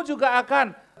kemungkinan kamu juga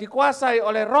akan dikuasai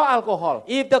oleh roh alkohol.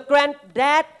 If the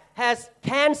granddad has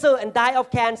cancer and die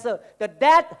of cancer, the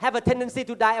dad have a tendency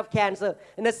to die of cancer.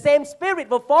 And the same spirit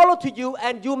will follow to you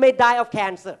and you may die of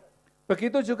cancer.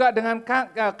 Begitu juga dengan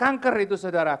kanker itu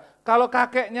saudara. Kalau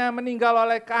kakeknya meninggal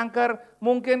oleh kanker,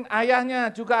 mungkin ayahnya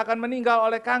juga akan meninggal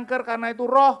oleh kanker karena itu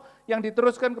roh yang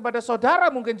diteruskan kepada saudara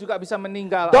mungkin juga bisa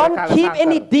meninggal Don't oleh keep kanker.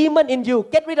 any demon in you.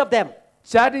 Get rid of them.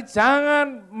 Jadi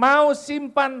jangan mau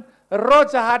simpan roh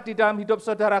jahat di dalam hidup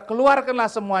saudara,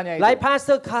 keluarkanlah semuanya itu. Like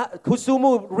Pastor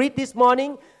Kusumu read this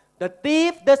morning, the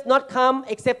thief does not come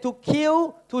except to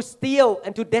kill, to steal,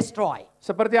 and to destroy.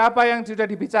 Seperti apa yang sudah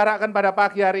dibicarakan pada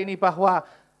pagi hari ini bahwa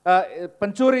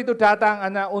pencuri itu datang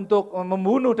hanya untuk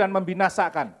membunuh dan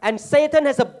membinasakan. And Satan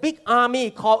has a big army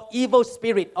called evil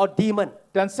spirit or demon.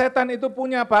 Dan setan itu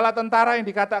punya bala tentara yang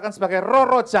dikatakan sebagai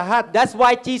roh-roh jahat. That's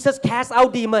why Jesus cast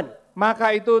out demon.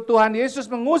 Maka itu Tuhan Yesus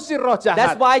mengusir roh That's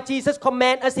jahat. why Jesus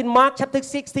command us in Mark chapter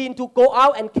 16 to go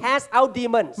out and cast out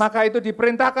demons. Maka itu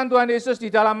diperintahkan Tuhan Yesus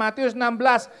di dalam Matius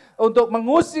 16 untuk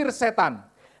mengusir setan.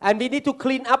 And we need to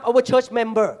clean up our church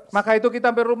members. Maka itu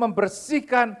kita perlu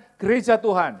membersihkan gereja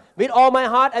Tuhan. With all my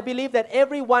heart, I believe that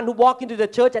everyone who walk into the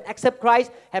church and accept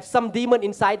Christ have some demon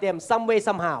inside them, some way,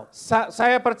 somehow.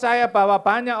 Saya percaya bahwa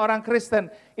banyak orang Kristen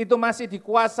itu masih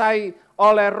dikuasai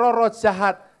oleh roh-roh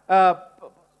jahat.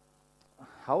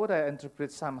 How would I interpret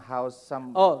somehow?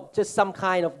 Oh, just some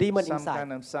kind of demon Some inside.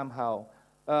 kind of somehow.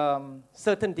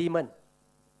 Certain demon.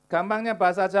 Gampangnya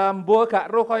bahasa Jawa, mbok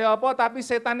gak roh kaya apa, tapi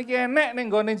setan iki enek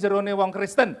ning nggone jerone wong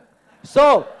Kristen.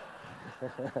 So,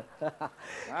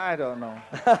 I don't know.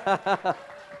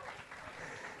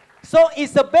 so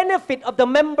it's the benefit of the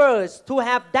members to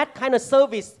have that kind of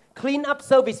service, clean up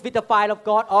service with the fire of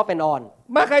God off and on.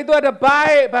 Maka itu ada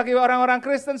baik bagi orang-orang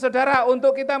Kristen, saudara,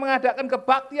 untuk kita mengadakan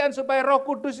kebaktian supaya Roh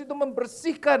Kudus itu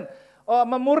membersihkan,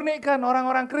 memurnikan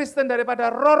orang-orang Kristen daripada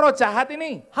roh-roh jahat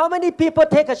ini. How many people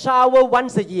take a shower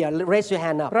once a year? Raise your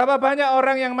hand up. Berapa banyak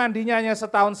orang yang mandinya hanya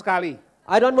setahun sekali?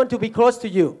 I don't want to be close to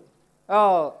you.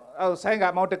 Oh, saya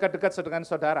nggak mau dekat-dekat dengan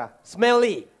saudara.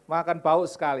 Smelly. Akan bau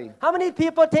sekali. How many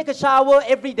people take a shower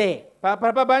every day?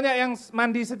 Berapa banyak yang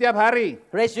mandi setiap hari?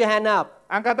 Raise your hand up.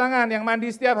 Angkat tangan yang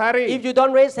mandi setiap hari. If you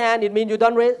don't raise hand, it means you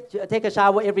don't take a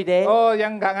shower every day. Oh,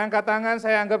 yang nggak ngangkat tangan,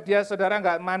 saya anggap dia saudara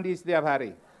nggak mandi setiap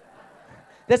hari.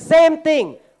 The same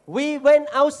thing. We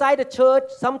went outside the church.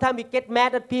 Sometimes we get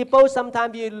mad at people.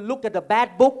 Sometimes we look at the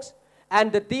bad books, and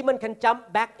the demon can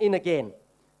jump back in again.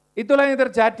 Itulah yang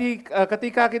terjadi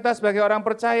ketika kita sebagai orang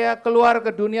percaya keluar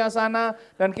ke dunia sana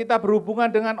dan kita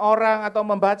berhubungan dengan orang atau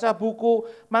membaca buku,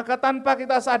 maka tanpa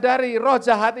kita sadari roh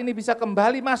jahat ini bisa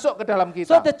kembali masuk ke dalam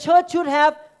kita. So the church should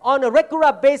have on a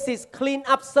regular basis clean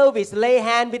up service, lay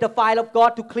hand with the fire of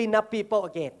God to clean up people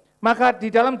again. Maka di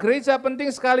dalam gereja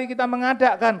penting sekali kita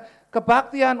mengadakan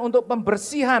kebaktian untuk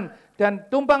pembersihan dan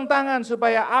tumpang tangan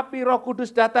supaya api Roh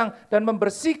Kudus datang dan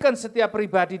membersihkan setiap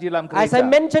pribadi di dalam As I gereja.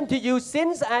 mentioned to you,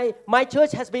 since my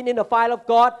church has been in the fire of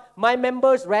God, my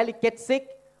members rarely get sick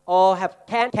or have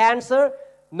cancer.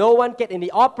 No one get any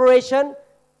operation.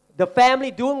 The family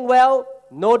doing well.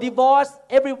 No divorce.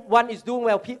 Everyone is doing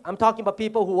well. I'm talking about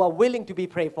people who are willing to be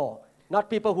prayed for, not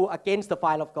people who are against the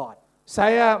fire of God.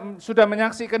 Saya sudah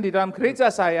menyaksikan di dalam gereja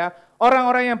saya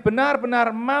orang-orang yang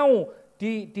benar-benar mau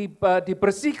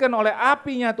dibersihkan oleh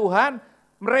apinya Tuhan.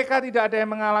 Mereka tidak ada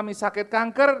yang mengalami sakit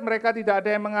kanker, mereka tidak ada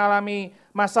yang mengalami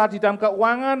masalah di dalam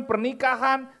keuangan,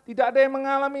 pernikahan, tidak ada yang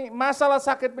mengalami masalah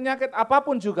sakit penyakit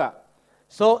apapun juga.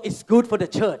 So it's good for the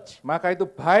church. Maka itu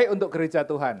baik untuk gereja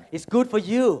Tuhan. It's good for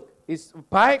you. It's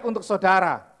baik untuk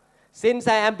saudara. Since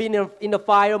I have been in the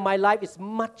fire, my life is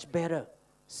much better.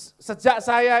 Sejak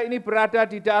saya ini berada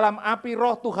di dalam api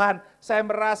Roh Tuhan, saya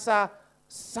merasa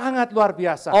sangat luar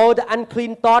biasa. All the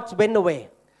unclean thoughts went away.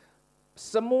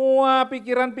 Semua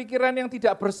pikiran-pikiran yang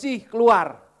tidak bersih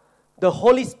keluar. The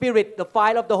Holy Spirit, the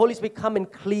fire of the Holy Spirit come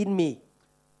and clean me.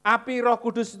 Api Roh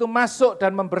Kudus itu masuk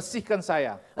dan membersihkan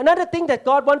saya. Another thing that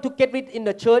God want to get rid in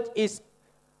the church is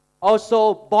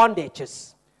also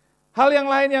bondages. Hal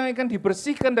yang lain yang akan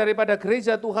dibersihkan daripada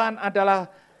gereja Tuhan adalah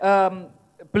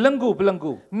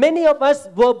belenggu-belenggu. Many of us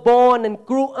were born and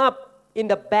grew up in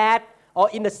the bad or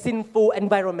in a sinful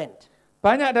environment.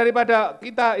 Banyak daripada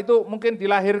kita itu mungkin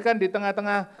dilahirkan di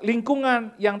tengah-tengah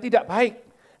lingkungan yang tidak baik.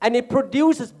 And it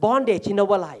produces bondage in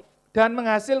our life. Dan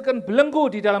menghasilkan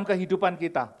belenggu di dalam kehidupan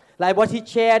kita. Like what he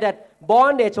shared, that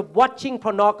bondage of watching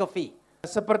pornography.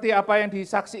 Seperti apa yang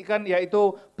disaksikan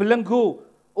yaitu belenggu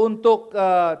untuk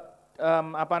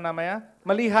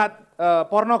melihat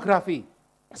pornografi.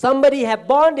 Somebody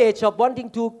have bondage of wanting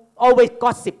to always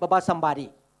gossip about somebody.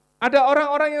 Ada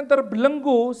orang-orang yang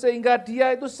terbelenggu sehingga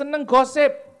dia itu senang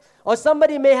gosip. Or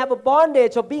somebody may have a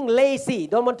bondage of being lazy,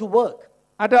 don't want to work.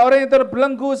 Ada orang yang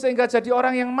terbelenggu sehingga jadi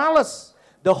orang yang malas.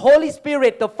 The Holy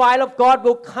Spirit, the fire of God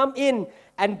will come in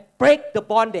and break the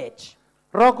bondage.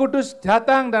 Roh Kudus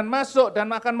datang dan masuk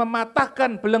dan akan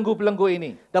mematahkan belenggu-belenggu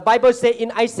ini. The Bible say in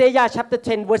Isaiah chapter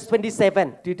 10 verse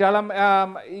 27. Di dalam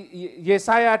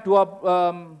Yesaya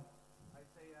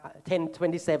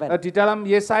 10:27. Di dalam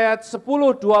Yesaya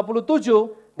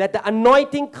 10:27 that the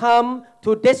anointing come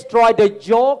to destroy the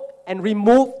yoke and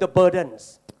remove the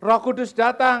burdens. Roh Kudus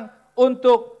datang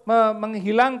untuk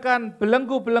menghilangkan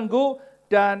belenggu-belenggu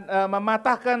dan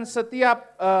mematahkan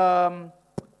setiap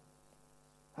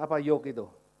yoke itu?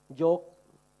 Yoke,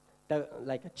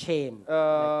 like a chain.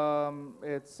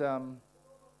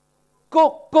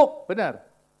 Kuk, benar.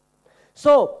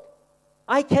 So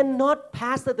I cannot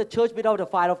pastor the church without the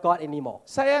fire of God anymore.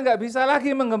 Saya nggak bisa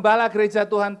lagi menggembala gereja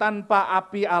Tuhan tanpa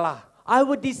api Allah. I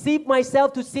would deceive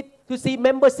myself to see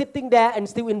members sitting there and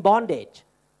still in bondage.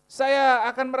 Saya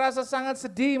akan merasa sangat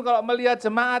sedih kalau melihat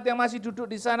jemaat yang masih duduk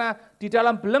di sana di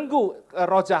dalam belenggu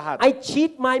roh jahat. I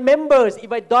cheat my members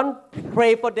if I don't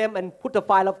pray for them and put the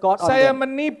fire of God on Saya them.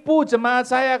 menipu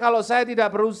jemaat saya kalau saya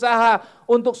tidak berusaha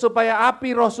untuk supaya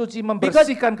api Roh Suci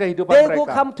membersihkan kehidupan They will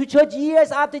mereka. come to church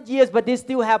years after years, but they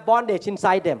still have bondage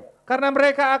inside them. Karena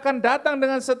mereka akan datang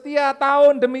dengan setia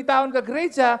tahun demi tahun ke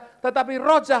gereja, tetapi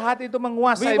roh jahat itu We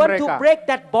menguasai want to mereka. break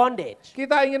that bondage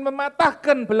Kita ingin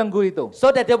mematahkan belenggu itu,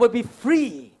 so that they will be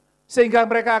free sehingga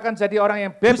mereka akan jadi orang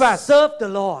yang to bebas serve the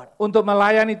Lord. untuk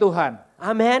melayani Tuhan.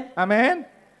 Amen. Amin.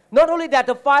 Not only that,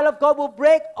 the fire of God will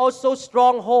break also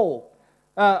stronghold.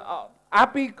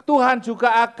 Api Tuhan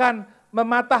juga akan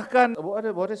mematahkan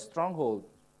what is stronghold?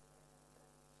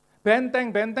 Benteng,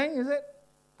 is it?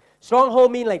 Stronghold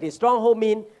mean like this. Stronghold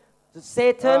mean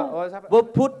Satan will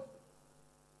put.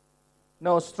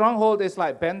 No, stronghold is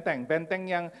like benteng.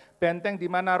 Benteng di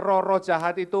mana roh-roh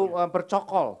jahat itu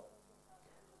bercokol.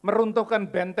 Meruntuhkan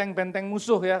benteng-benteng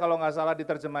musuh ya kalau nggak salah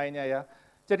diterjemahinnya ya.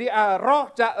 Jadi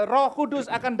Roh Kudus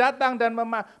akan datang dan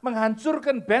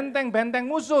menghancurkan benteng-benteng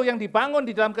musuh yang dibangun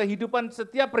di dalam kehidupan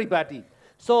setiap pribadi.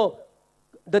 So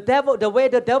the way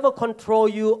the devil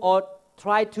control you or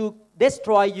try to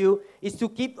destroy you is to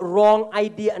keep wrong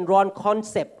idea and wrong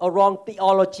concept or wrong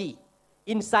theology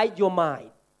inside your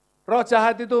mind. Roh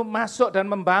jahat itu masuk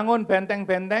dan membangun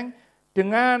benteng-benteng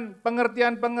dengan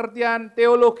pengertian-pengertian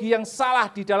teologi yang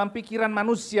salah di dalam pikiran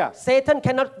manusia. Satan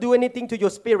cannot do anything to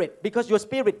your spirit because your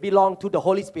spirit belong to the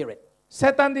Holy Spirit.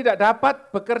 Setan tidak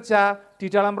dapat bekerja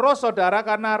di dalam roh saudara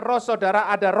karena roh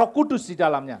saudara ada Roh Kudus di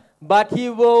dalamnya. But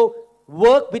he will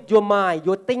work with your mind,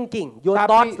 your thinking, your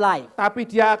thoughts life. Tapi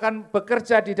dia akan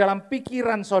bekerja di dalam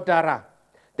pikiran saudara.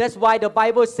 That's why the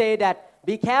Bible say that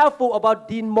be careful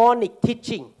about demonic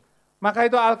teaching. Maka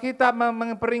itu Alkitab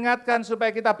memperingatkan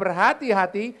supaya kita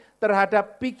berhati-hati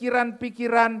terhadap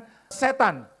pikiran-pikiran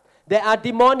setan. There are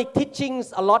demonic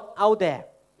teachings a lot out there.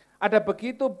 Ada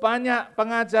begitu banyak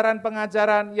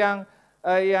pengajaran-pengajaran yang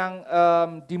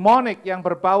demonic, yang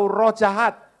berbau roh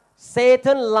jahat.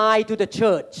 Satan lie to the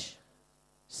church.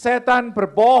 Setan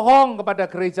berbohong kepada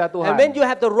gereja Tuhan. And when you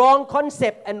have the wrong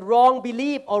concept and wrong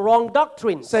belief or wrong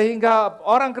doctrine, Sehingga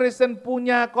orang Kristen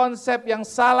punya konsep yang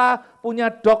salah, punya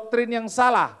doktrin yang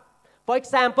salah. for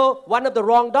example, one of the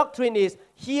wrong doctrine is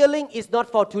healing is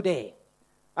not for today.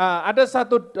 Ada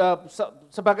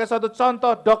sebagai suatu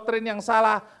contoh doktrin yang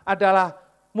salah adalah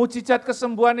mujizat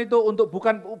kesembuhan itu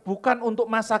bukan untuk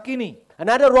masa kini.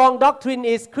 Another wrong doctrine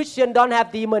is Christian don't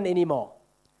have demon anymore.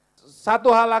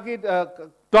 Satu hal lagi,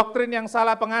 doktrin yang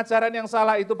salah, pengajaran yang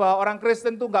salah itu bahwa orang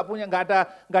Kristen itu nggak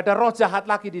ada roh jahat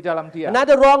lagi di dalam dia.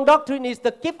 Another wrong doctrine is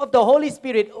the gift of the Holy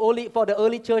Spirit only for the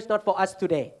early church, not for us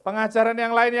today. Pengajaran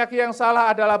yang lain yang salah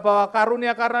adalah bahwa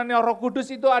karunia Roh Kudus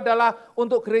itu adalah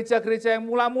untuk gereja-gereja yang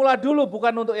mula-mula dulu,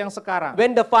 bukan untuk yang sekarang.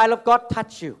 When the fire of God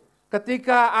touch you,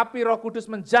 Ketika api Roh Kudus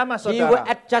menjamah He will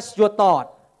saudara, adjust your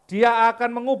thought. Dia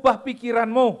akan mengubah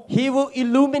pikiranmu. He will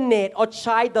illuminate or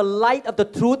shine the light of the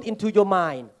truth into your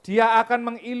mind. Dia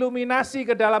akan mengiluminasi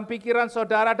ke dalam pikiran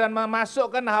saudara dan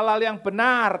memasukkan hal-hal yang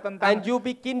benar And you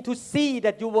begin to see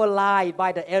that you were lied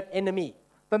by the enemy.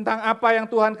 tentang apa yang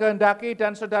Tuhan kehendaki,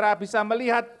 dan saudara bisa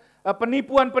melihat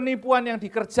penipuan-penipuan yang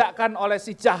dikerjakan oleh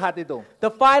si jahat itu.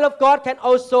 The fire of God can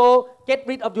also get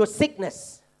rid of your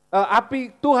sickness.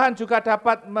 Api Tuhan juga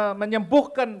dapat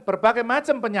menyembuhkan berbagai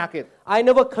macam penyakit. I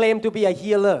never claim to be a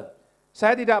healer.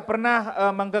 Saya tidak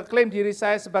pernah mengklaim diri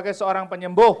saya sebagai seorang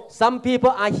penyembuh. Some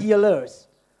people are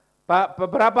healers.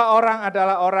 Beberapa orang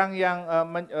adalah orang yang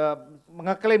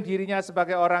mengeklaim dirinya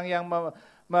sebagai orang yang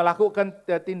melakukan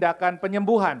tindakan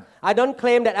penyembuhan. I don't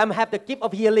claim that I have the gift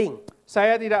of healing.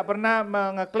 Saya tidak pernah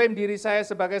mengeklaim diri saya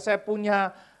sebagai saya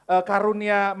punya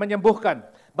karunia menyembuhkan.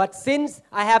 But since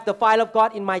I have the fire of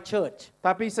God in my church,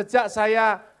 Tapi sejak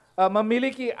saya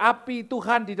memiliki api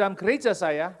Tuhan di dalam gereja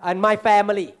saya and my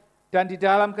family, dan di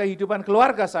dalam kehidupan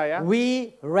keluarga saya,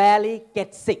 we rarely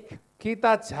get sick.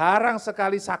 kita jarang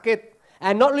sekali sakit.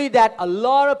 And not only that, a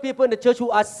lot of people in the church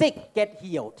who are sick get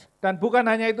healed. Dan bukan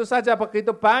hanya itu saja,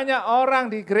 begitu banyak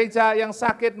orang di gereja yang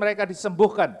sakit mereka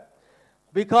disembuhkan.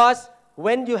 Because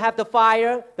when you have the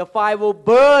fire will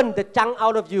burn the junk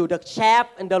out of you, the chaff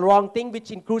and the wrong thing,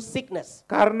 which includes sickness.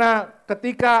 Karena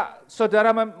ketika saudara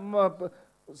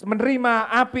menerima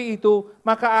api itu,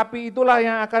 maka api itulah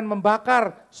yang akan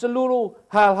membakar seluruh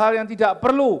hal-hal yang tidak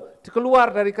perlu keluar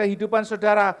dari kehidupan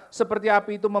saudara, seperti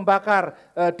api itu membakar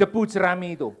debu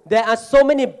jerami itu. There are so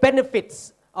many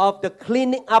benefits of the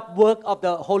cleaning up work of the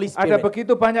Holy Ada Spirit.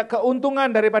 begitu banyak keuntungan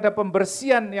daripada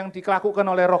pembersihan yang dilakukan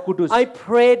oleh Roh Kudus. I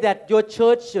pray that your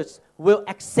churches will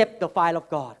accept the fire of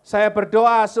God. Saya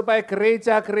berdoa supaya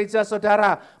gereja-gereja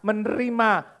saudara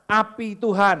menerima api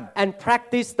Tuhan And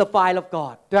practice the fire of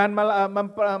God. dan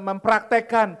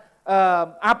mempraktekkan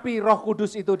api Roh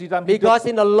Kudus itu di dalam hidup. Because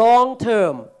in the long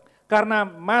term, Karena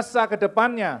masa ke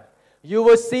depannya, you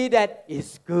will see that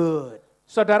it's good.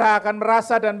 saudara akan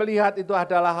merasa dan melihat itu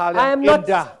adalah hal yang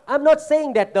indah. I'm not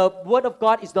saying that the word of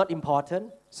God is not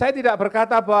important. Saya tidak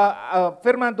berkata bahwa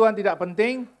firman Tuhan tidak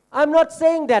penting. I'm not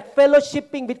saying that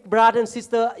fellowshipping with brother and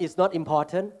sister is not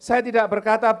important. Saya tidak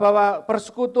berkata bahwa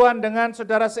persekutuan dengan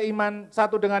saudara seiman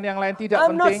satu dengan yang lain tidak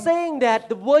I'm not penting. saying that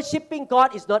the worshiping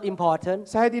God is not important.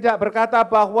 Saya tidak berkata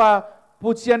bahwa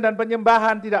pujian dan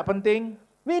penyembahan tidak penting.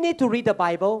 We need to read the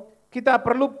Bible. Kita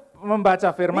perlu membaca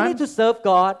We firman. need to serve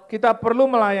God. Kita perlu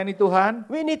melayani Tuhan.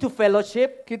 We need to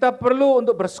fellowship. Kita perlu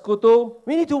untuk bersekutu.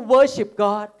 We need to worship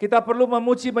God. Kita perlu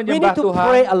memuji We menyembah need to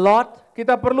pray a Tuhan. lot.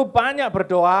 Kita perlu banyak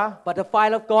berdoa. But the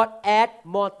fire of God add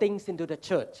more things into the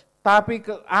church. Tapi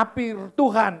api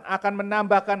Tuhan akan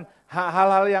menambahkan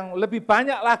hal-hal yang lebih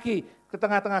banyak lagi ke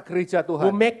tengah-tengah gereja will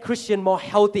Tuhan. make Christian more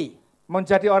healthy,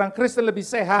 Menjadi orang Kristen lebih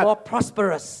sehat, more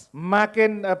prosperous,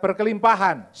 makin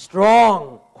berkelimpahan,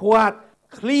 strong, kuat,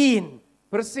 clean,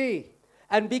 bersih,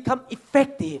 and become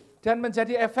effective, dan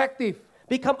menjadi efektif,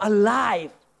 become alive,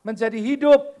 menjadi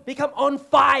hidup, become on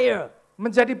fire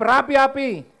menjadi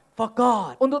berapi-api for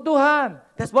God. untuk Tuhan.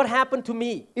 That's what happened to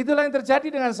me. Itulah yang terjadi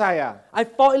dengan saya. I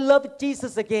fall in love with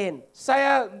Jesus again.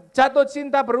 Saya jatuh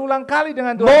cinta berulang kali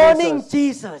dengan Tuhan Morning Yesus.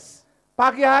 Jesus,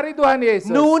 Pagi hari Tuhan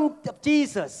Yesus. noon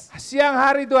Jesus, Siang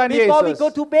hari Tuhan before we Yesus. go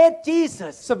to bed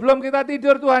Jesus, Sebelum kita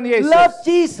tidur Tuhan Yesus. love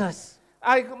Jesus,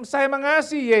 Saya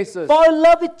mengasihi Yesus. fall in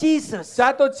love with Jesus.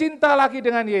 Jatuh cinta lagi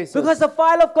dengan Yesus. Because the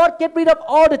fire of God get rid of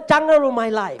all the jungle of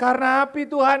my life. Karena api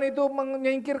Tuhan itu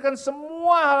menyingkirkan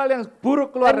semua hal yang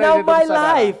buruk keluar And dari now hidup my saya.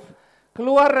 life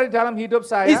Keluar dari dalam hidup is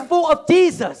saya. full of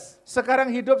Jesus.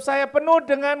 Sekarang hidup saya penuh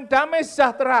dengan damai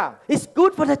sejahtera. It's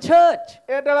good for the church.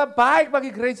 Ini adalah baik bagi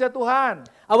gereja Tuhan.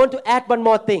 I want to add one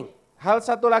more thing Hal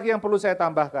satu lagi yang perlu saya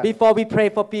tambahkan. before we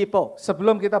pray for people.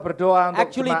 Sebelum kita berdoa untuk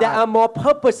Actually, there are jemaat. more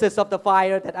purposes of the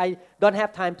fire that I don't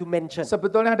have time to mention.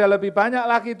 Sebetulnya ada lebih banyak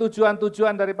lagi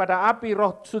tujuan-tujuan daripada api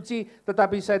roh suci.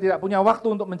 Tetapi saya tidak punya waktu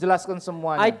untuk menjelaskan I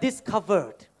semuanya.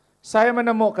 discovered Saya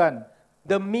menemukan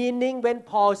the meaning when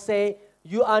Paul say,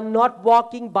 you are not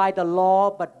walking by the law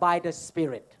but by the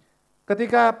Spirit.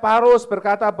 ketika Paulus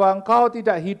berkata bahwa engkau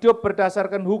tidak hidup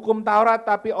berdasarkan hukum Taurat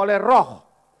tapi oleh roh.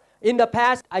 In the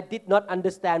past, I did not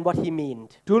understand what he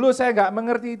meant. Dulu saya nggak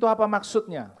mengerti itu apa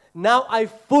maksudnya. Now I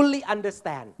fully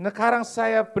understand. Sekarang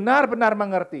saya benar-benar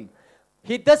mengerti.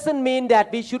 He doesn't mean that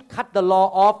we should cut the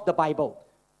law of the Bible.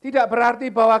 Tidak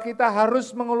berarti bahwa kita harus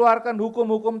mengeluarkan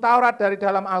hukum-hukum Taurat dari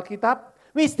dalam Alkitab.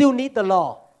 We still need the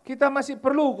law. Kita masih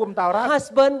perlu hukum Taurat,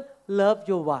 Husband, love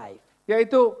your wife.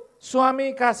 yaitu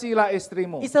suami kasihilah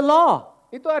istrimu. It's a law.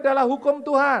 Itu adalah hukum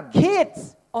Tuhan.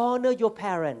 Kids, honor your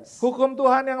parents. Hukum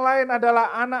Tuhan yang lain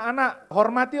adalah anak-anak,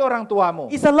 hormati orang tuamu.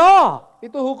 It's a law.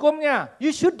 Itu hukumnya. You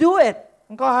should do it.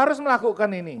 Engkau harus melakukan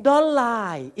ini. Don't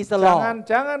lie. It's a law.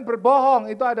 Jangan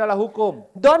berbohong, itu adalah hukum.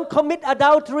 Don't commit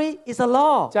adultery. It's a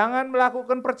law. Jangan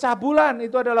melakukan percabulan,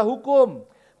 itu adalah hukum.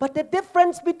 But the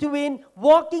difference between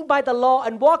walking by the law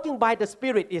and walking by the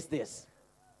Spirit is this.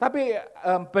 Tapi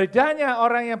bedanya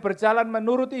orang yang berjalan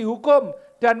menuruti hukum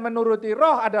dan menuruti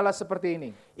roh adalah seperti ini.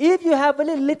 If you have a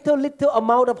little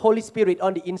amount of Holy Spirit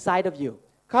on the inside of you,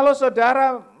 Kalau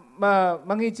saudara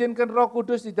mengizinkan Roh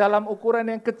Kudus di dalam ukuran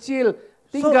yang kecil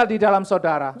tinggal di dalam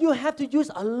saudara, you have to use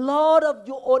a lot of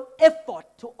your own effort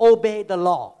to obey the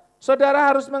law. saudara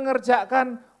harus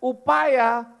mengerjakan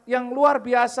upaya yang luar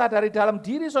biasa dari dalam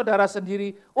diri saudara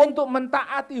sendiri untuk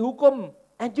mentaati hukum.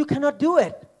 And you cannot do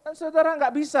it Dan saudara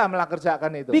nggak bisa mengerjakan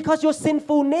itu. because your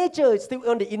sinful nature is still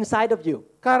on the inside of you.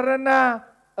 Karena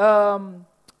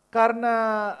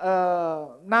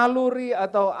naluri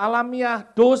atau alamiah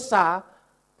dosa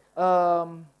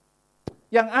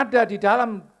yang ada di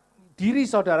dalam diri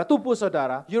saudara, tubuh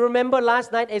saudara. You remember last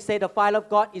night I said the fire of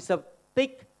God is a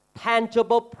thick,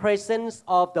 tangible presence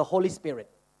of the Holy Spirit.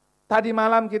 Tadi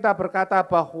malam kita berkata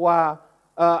bahwa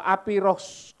api Roh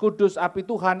Kudus, api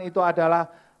Tuhan itu adalah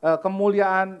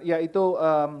kemuliaan, yaitu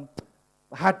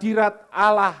hadirat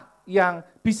Allah yang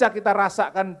bisa kita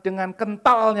rasakan dengan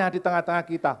kentalnya di tengah-tengah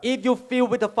kita. If you feel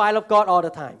with the fire of God all the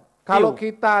time, Kalau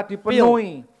feel kita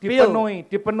dipenuhi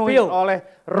feel oleh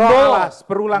Roh Allah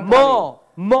berulang kali.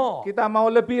 more. Kita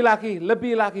mau lebih lagi.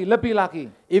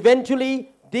 Eventually,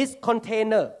 this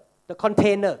container, the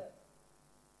container,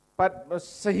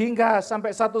 Sehingga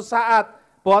sampai satu saat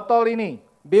botol ini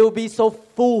will be so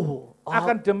full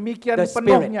akan of demikian the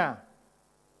Spirit. penuhnya.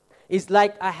 It's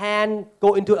like a hand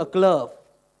go into a glove.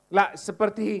 Lah,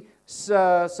 seperti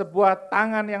sebuah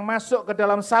tangan yang masuk ke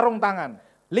dalam sarung tangan.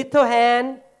 Little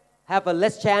hand have a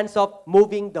less chance of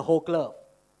moving the whole glove.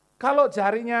 Kalau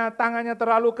tangannya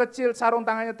terlalu kecil, sarung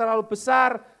tangannya terlalu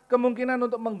besar, kemungkinan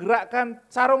untuk menggerakkan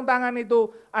sarung tangan itu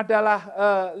adalah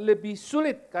lebih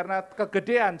sulit karena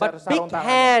kegedean But sarung big tangan.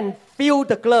 hand feel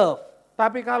the glove.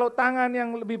 Tapi kalau tangan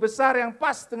yang lebih besar yang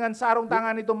pas dengan sarung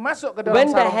tangan itu masuk ke dalam When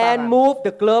the sarung hand tangan. move,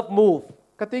 the glove move.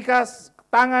 Ketika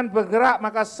tangan bergerak,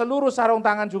 maka seluruh sarung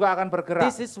tangan juga akan bergerak.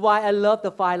 This is why I love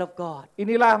the fire of God.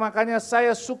 Inilah makanya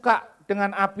saya suka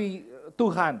dengan api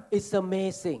Tuhan. It's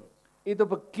amazing. Itu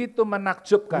begitu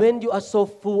menakjubkan. When you are so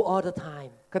full all the time,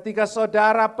 Ketika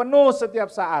saudara penuh setiap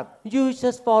saat, you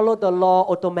just follow the law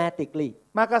automatically.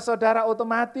 maka saudara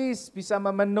otomatis bisa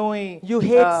memenuhi You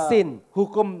hate sin.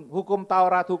 hukum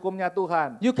Taurat, hukumnya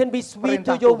Tuhan. You can be sweet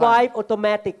to Perintah your Tuhan. wife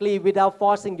automatically without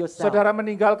forcing yourself. Saudara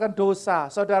meninggalkan dosa,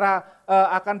 saudara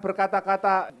akan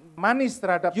berkata-kata manis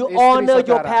terhadap You istri honor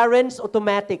your saudara, parents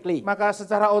automatically. maka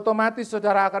secara otomatis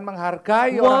saudara akan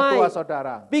menghargai orang tua Why?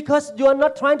 saudara. Because you are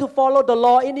not trying to follow the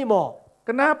law anymore.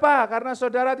 Kenapa? Karena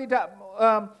saudara tidak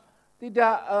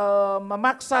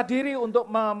memaksa diri untuk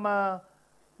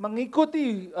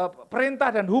mengikuti perintah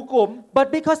dan hukum,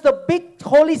 But because the big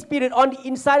Holy Spirit on the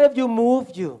inside of you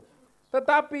moved you.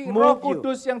 tetapi Move Roh you.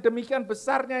 Kudus yang demikian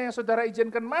besarnya yang saudara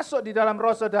izinkan masuk di dalam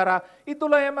roh saudara,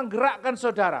 itulah yang menggerakkan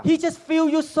saudara. He just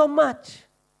feel you so much.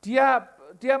 Dia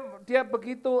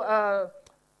begitu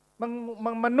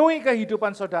memenuhi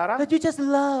kehidupan saudara, That you just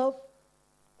love.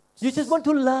 You just want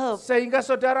to love. sehingga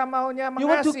saudara maunya You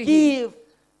want to mengasihi, give.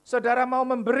 saudara mau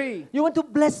memberi, You want to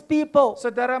bless people.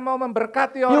 saudara mau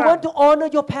memberkati You want orang, to honor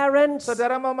your parents.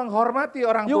 saudara mau menghormati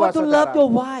orang You tua want to love saudara, your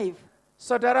wife.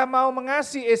 saudara mau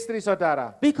mengasihi istri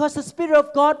saudara. Because the Spirit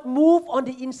of God move on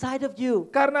the inside of you.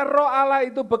 Karena roh Allah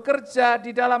itu bekerja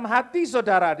di dalam hati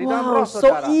saudara, di dalam Wow, roh so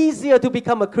saudara. easier to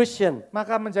become a Christian.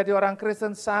 Maka menjadi orang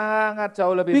Kristen sangat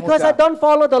jauh lebih Because I mudah. don't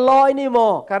follow the law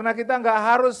anymore. Karena kita nggak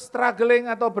harus struggling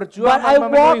atau berjuang But I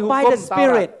memenuhi walk by hukum the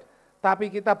Spirit. Taurat.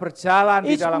 Tapi kita berjalan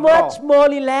di It's dalam much roh. more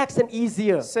relaxed and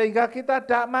easier. Sehingga kita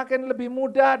makin lebih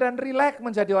mudah dan rileks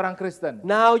menjadi orang Kristen.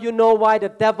 Now you know why the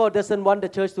devil doesn't want the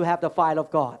church to have the fire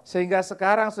of God. Sehingga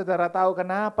sekarang saudara tahu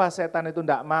kenapa setan itu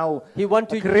tidak mau He want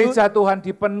to gereja Tuhan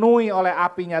dipenuhi oleh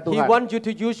apinya He Tuhan. want you to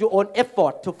use your own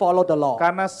effort to follow the law.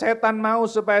 Karena setan mau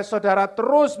supaya saudara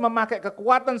terus memakai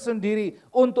kekuatan sendiri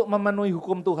untuk memenuhi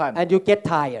hukum Tuhan. And you get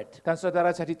tired. Dan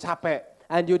saudara jadi capek.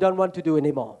 And you don't want to do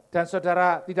anymore. Dan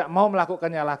saudara tidak mau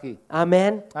melakukannya lagi.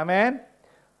 Amen. Amin.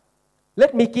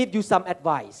 Let me give you some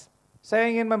advice.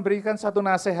 Saya ingin memberikan satu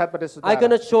nasihat pada I'm saudara.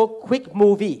 gonna show quick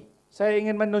movie. Saya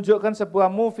ingin menunjukkan sebuah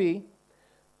movie.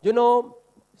 You know,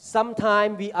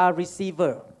 sometimes we are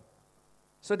receiver.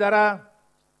 Saudara,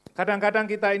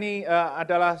 kadang-kadang kita ini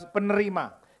adalah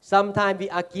penerima. Sometimes we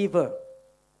are giver.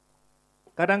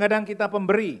 Kadang-kadang kita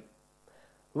pemberi.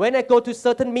 When I go to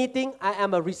certain meeting, I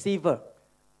am a receiver.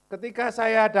 Ketika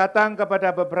saya datang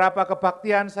kepada beberapa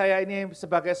kebaktian, saya ini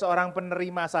sebagai seorang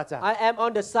penerima saja. I am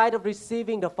on the side of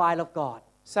receiving the fire of God.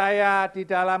 Saya di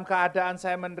dalam keadaan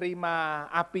saya menerima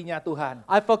apinya Tuhan.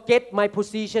 I forget my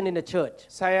position in the church.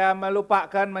 Saya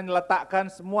melupakan,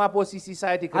 meletakkan semua posisi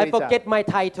saya di I gereja. forget my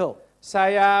title.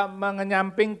 Saya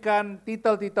mengenyampingkan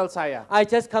titel-titel saya. I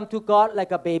just come to God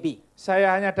like a baby,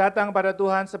 Saya hanya datang pada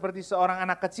Tuhan seperti seorang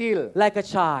anak kecil. like a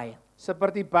child.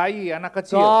 Seperti bayi, anak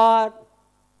kecil. God,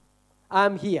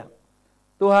 I'm here.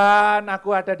 Tuhan,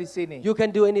 aku ada di sini. You can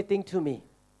do anything to me.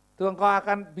 Tuhan, kau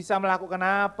akan bisa melakukan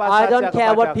apa I saja don't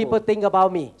care what kepadaku. people think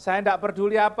about me. Saya tidak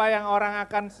peduli apa yang orang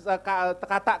akan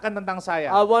katakan tentang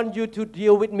saya. I want you to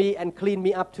deal with me and clean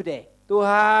me up today.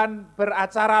 Tuhan,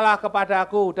 beracaralah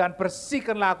kepadaku dan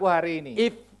bersihkanlah aku hari ini.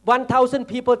 If 1,000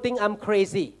 people think I'm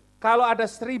crazy, Kalau ada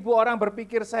 1.000 orang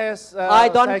berpikir saya I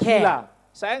don't saya gila, care.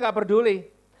 saya nggak peduli.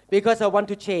 because I want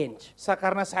to change.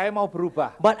 Karena saya mau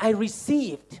berubah. But I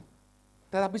received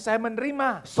Tetapi saya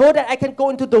menerima. so that I can go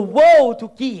into the world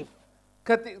to give.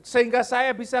 Sehingga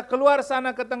saya bisa keluar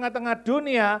sana ke tengah-tengah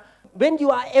dunia When you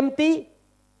are empty,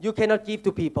 you cannot give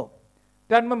to people.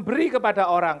 dan memberi kepada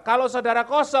orang. Kalau saudara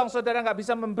kosong, saudara nggak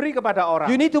bisa memberi kepada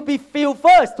orang. You need to be filled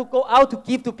first to go out to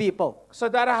give to people.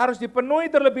 Saudara harus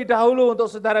dipenuhi terlebih dahulu untuk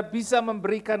saudara bisa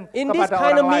memberikan In this kepada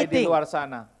kind orang of lain di meeting, luar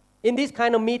sana. In this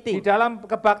kind of Di meeting, dalam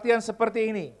kebaktian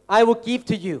seperti ini, I will give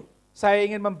to you saya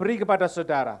ingin memberi kepada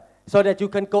saudara. so that you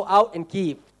can go out and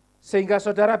give. Sehingga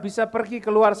saudara bisa pergi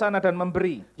keluar sana dan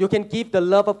memberi. You can give the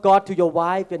love of God to your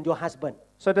wife and your husband.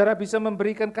 Saudara bisa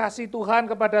memberikan kasih Tuhan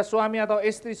kepada suami atau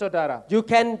istri saudara. You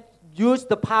can use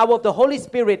the power of the Holy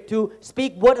Spirit to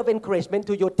speak word of encouragement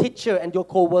to your teacher and your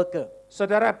co-worker.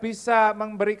 Saudara bisa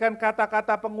memberikan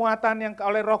kata-kata penguatan yang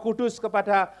oleh Roh Kudus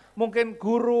kepada mungkin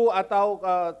guru atau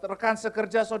rekan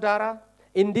sekerja saudara.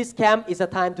 In this camp is a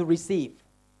time to receive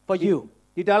for you.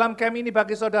 Di dalam camp ini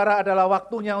bagi saudara adalah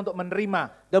waktunya untuk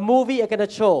menerima. The movie I'm going to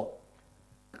show,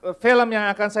 Film yang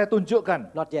akan saya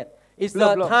tunjukkan not yet. It's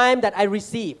Belum. the time that I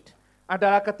received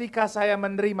adalah ketika saya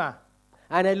menerima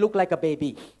and I look like a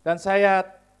baby. dan saya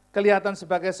kelihatan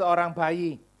sebagai seorang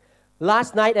bayi.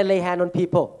 Last night I lay hand on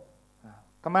people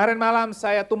Kemarin malam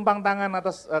saya tumpang tangan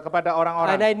kepada and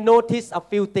orang-orang I noticed a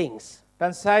few things.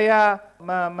 dan saya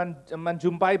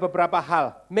menjumpai beberapa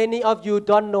hal. Many of you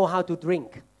don't know how to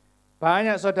drink.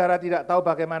 Banyak saudara tidak tahu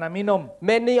bagaimana minum.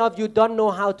 Many of you don't know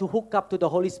how to hook up to the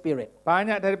Holy Spirit.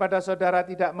 Banyak daripada saudara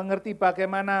tidak mengerti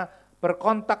bagaimana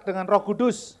berkontak dengan Roh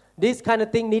Kudus. This kind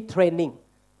of thing need training.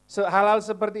 Hal-hal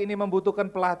seperti ini membutuhkan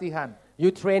pelatihan.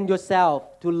 You train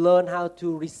yourself to learn how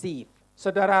to receive.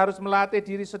 Saudara harus melatih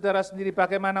diri saudara sendiri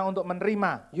bagaimana untuk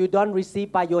menerima. You don't receive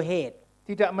by your head.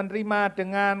 tidak menerima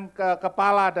dengan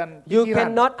kepala dan You pikiran.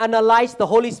 cannot analyze the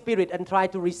Holy Spirit and try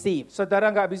to receive.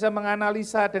 Saudara nggak bisa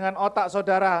menganalisa dengan otak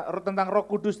saudara tentang Roh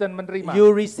Kudus dan menerima.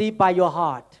 You receive by your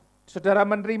heart. Saudara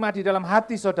menerima di dalam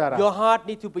hati saudara. Your heart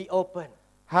need to be open.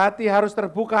 Hati harus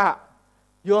terbuka.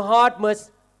 Your heart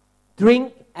must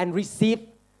drink and receive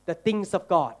the things of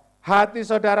God. Hati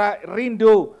saudara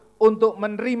rindu untuk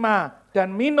menerima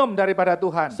dan minum daripada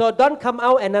Tuhan. So don't come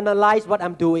out and analyze what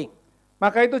I'm doing.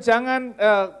 Maka itu jangan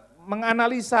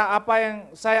menganalisa apa yang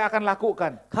saya akan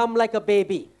lakukan. Come like a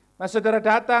baby. Nah, saudara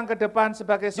datang ke depan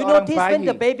sebagai You seorang notice when bayi.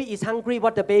 the baby is hungry,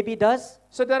 what the baby does?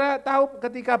 Saudara tahu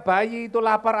ketika bayi itu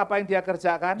lapar apa yang dia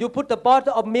kerjakan? You put the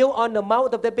bottle of milk on the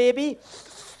mouth of the baby,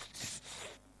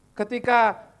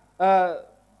 Ketika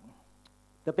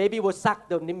the baby will suck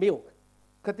the milk.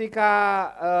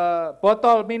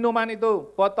 botol minuman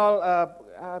itu,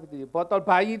 botol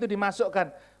bayi itu dimasukkan,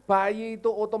 bayi itu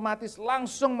otomatis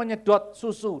langsung menyedot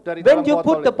susu dari When dalam you botol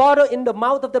put the itu. bottle in the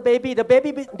mouth of the baby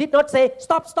did not say,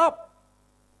 stop, stop.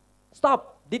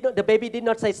 Stop. The baby did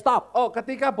not say, stop. Oh,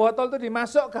 ketika botol itu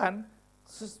dimasukkan,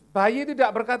 bayi itu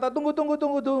tidak berkata tunggu.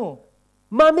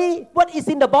 Mommy, what is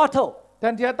in the bottle?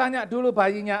 Dan dia tanya dulu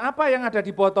bayinya, apa yang ada di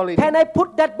botol ini? Can I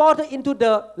put that bottle into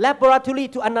the laboratory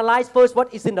to analyze first what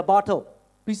is in the bottle?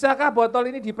 Bisakah botol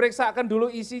ini diperiksakan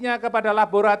dulu isinya kepada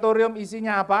laboratorium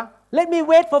isinya apa? Let me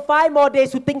wait for 5 more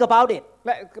days to think about it.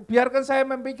 Biarkan saya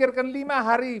memikirkan 5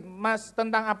 hari mas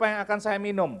tentang apa yang akan saya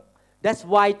minum. That's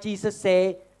why Jesus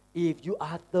say, if you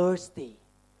are thirsty,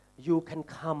 you can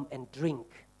come and drink.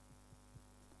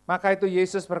 Maka itu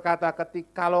Yesus berkata,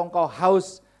 kalau engkau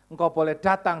haus, engkau boleh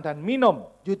datang dan minum.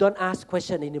 You don't ask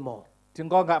question anymore.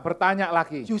 Engkau enggak bertanya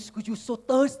lagi. You so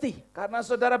thirsty. Karena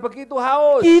saudara begitu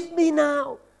haus. Give me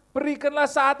now. Berikanlah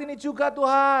saat ini juga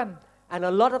Tuhan. And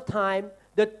a lot of time,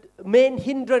 the main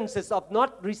hindrances of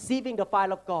not receiving the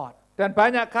fire of God. Dan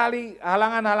banyak kali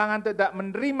halangan-halangan tidak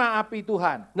menerima api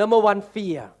Tuhan. Number 1,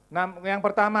 fear. Nah, yang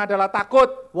pertama adalah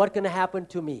takut. What gonna happen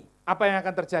to me? Apa yang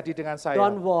akan terjadi dengan saya?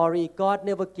 Don't worry, God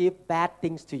never give bad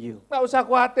things to you. Nggak usah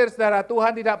khawatir saudara,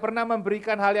 Tuhan tidak pernah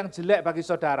memberikan hal yang jelek bagi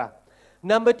saudara.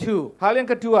 Number 2, Hal yang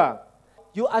kedua,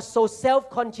 you are so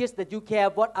self-conscious that you care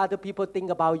what other people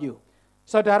think about you.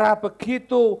 saudara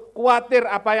begitu khawatir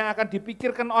apa yang akan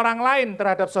dipikirkan orang lain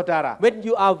terhadap saudara. When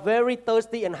you are very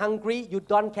thirsty and hungry, you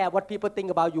don't care what people think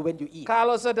about you when you eat.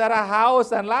 Kalau saudara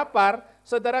haus dan lapar,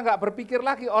 saudara nggak berpikir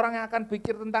lagi orang yang akan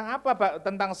pikir tentang apa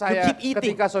tentang saya keep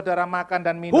eating. ketika saudara makan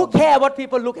dan Who minum. care what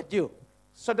people look at you?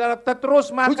 Saudara terus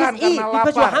You makan just eat karena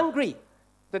because you're lapar hungry.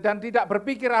 dan tidak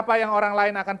berpikir apa yang orang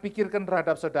lain akan pikirkan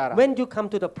terhadap saudara. When you come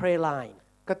to the prayer line,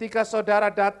 Ketika saudara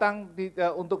datang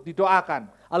untuk didoakan,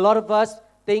 a lot of us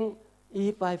think,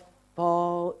 if I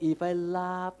fall, if I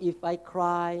laugh, if I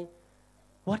cry,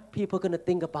 what people gonna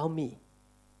think about me?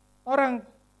 orang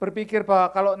berpikir bahwa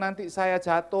kalau nanti saya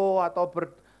jatuh atau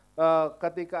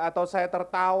atau saya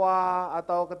tertawa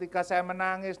atau ketika saya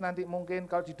menangis nanti mungkin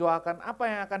kalau didoakan apa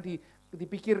yang akan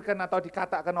dipikirkan atau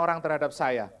dikatakan orang terhadap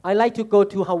saya. I like to go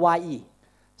to Hawaii,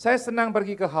 Saya senang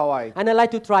pergi ke Hawaii and I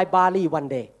like to try Bali one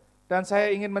day. dan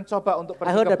saya ingin mencoba untuk I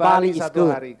pergi heard ke that Bali Bali is satu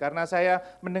good. hari karena saya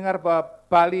mendengar bahwa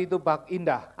Bali itu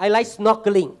indah. I like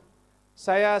snorkeling.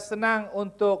 Saya senang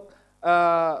untuk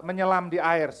menyelam di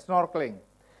air, snorkeling.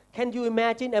 Can you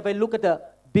imagine if I look at the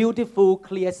beautiful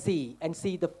clear sea and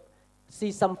see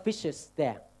some fishes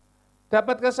there?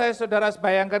 Dapatkah saudara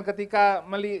bayangkan ketika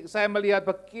saya melihat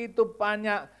begitu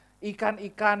banyak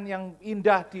ikan-ikan yang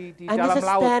indah di And dalam just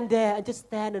laut. stand there and just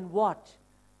stand and watch.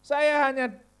 Saya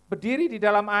hanya berdiri di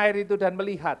dalam air itu dan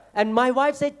melihat. And my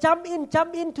wife said, jump in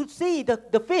to see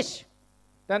the fish.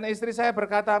 Dan istri saya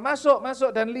berkata, masuk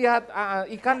dan lihat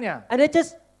ikannya. And I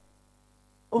just,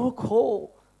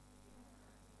 cold.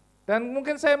 Dan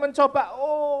mungkin saya mencoba,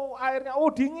 airnya,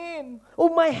 dingin. Oh,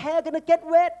 my hair gonna get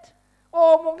wet.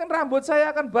 Mungkin rambut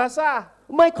saya akan basah.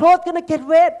 My clothes gonna get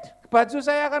wet. Baju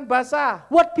saya akan basah.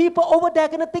 What people over there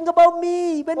gonna think about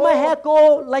me when my hair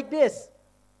go like this?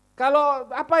 Kalau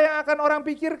apa yang akan orang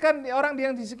pikirkan, orang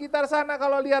yang di sekitar sana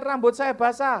kalau lihat rambut saya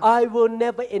basah. I will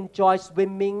never enjoy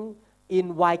swimming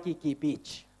in Waikiki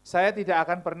Beach. Saya tidak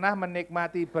akan pernah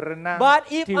menikmati berenang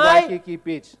But if di I- Waikiki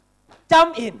Beach.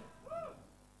 Jump in.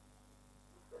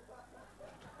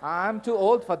 I'm too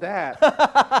old for that.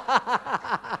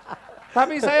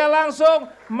 Tapi saya langsung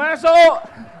masuk.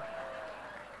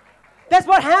 That's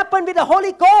what happened with the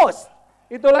Holy Ghost.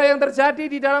 Itulah yang terjadi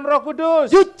di dalam Roh Kudus.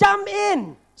 You jump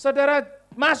in. Saudara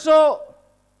masuk.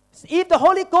 If the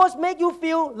Holy Ghost make you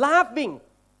feel laughing,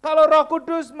 Kalau Roh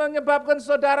Kudus menyebabkan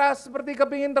saudara seperti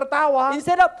kepingin tertawa,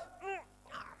 instead of,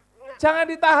 jangan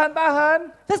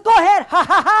ditahan-tahan. just go ahead, ha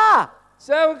ha ha.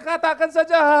 Saya katakan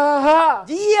saja ha.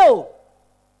 เยี่ยว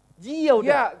Yield.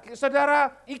 Ya,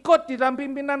 saudara ikut di dalam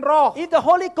pimpinan roh. If the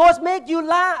Holy Ghost make you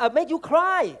laugh, make you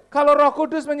cry, Kalau Roh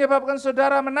Kudus menyebabkan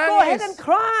saudara go ahead and menangis,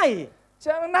 cry.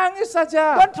 jangan nangis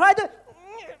saja. Don't try to.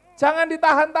 Jangan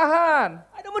ditahan-tahan.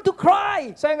 I don't want to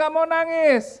cry. Saya nggak mau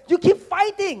nangis. You keep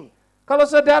fighting. Kalau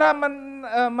saudara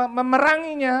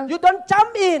memeranginya, You don't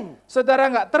jump in. saudara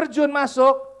nggak terjun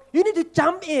masuk, You need to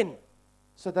jump in.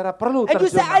 saudara perlu And you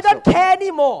terjun say, I don't masuk. care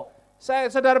anymore.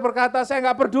 Saudara berkata, saya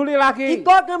nggak peduli If lagi.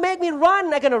 God gonna make me run,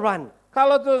 I'm gonna run.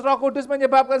 Kalau Roh Kudus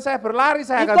menyebabkan saya berlari,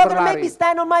 saya If akan God gonna make me berlari.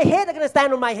 stand on my head, I'm gonna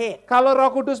stand on my head. Kalau Roh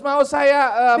Kudus mau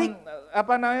saya Big-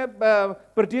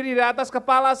 berdiri di atas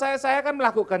kepala saya akan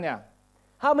melakukannya.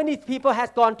 How many people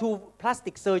has gone to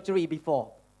plastic surgery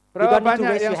before? You Berapa don't need to banyak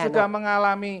raise yang your hand sudah up.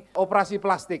 mengalami operasi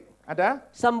plastik? Ada?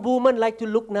 Some women like to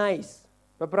look nice.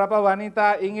 Beberapa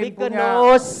wanita ingin Bigger punya,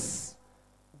 nose,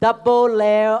 double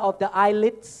layer of the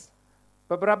eyelids.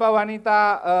 beberapa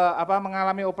wanita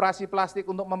mengalami operasi plastik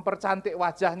untuk mempercantik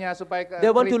wajahnya supaya They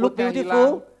want to look keriputnya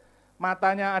beautiful. hilang.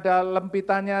 Matanya ada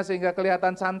lempitannya sehingga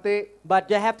kelihatan cantik,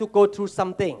 But they have to go through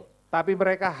something. tapi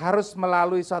mereka harus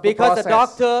melalui suatu Because the proses.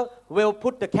 doctor will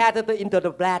put the catheter into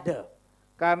the bladder,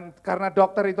 Karena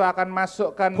dokter itu akan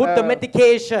masukkan put the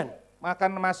medication.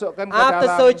 ke After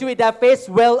dalam surgery, their face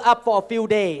swell up for a few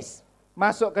days.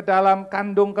 masuk ke dalam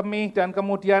kandung kemih dan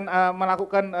kemudian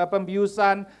melakukan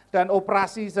pembiusan dan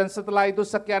operasi, dan setelah itu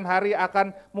sekian hari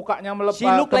akan mukanya She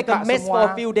look like a bengkak mess for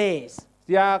a semua. few days.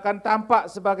 Dia akan tampak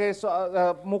sebagai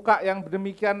muka yang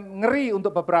demikian ngeri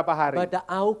untuk beberapa hari. But the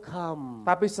outcome,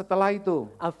 Tapi setelah itu,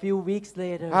 a few weeks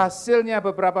later, hasilnya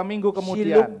beberapa minggu she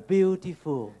kemudian, look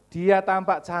beautiful. dia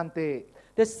tampak cantik.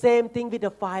 The same thing with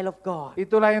the fire of God.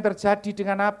 Itulah yang terjadi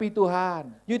dengan api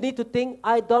Tuhan. You need to think,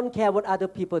 I don't care what other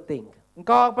people think.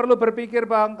 Engkau perlu berpikir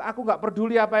bahwa aku nggak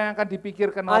peduli apa yang akan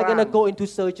dipikirkan I'm gonna orang. go into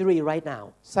surgery right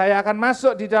now. Saya akan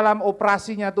masuk di dalam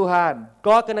operasinya Tuhan.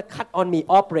 God gonna cut on me,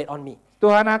 operate on me.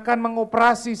 Tuhan akan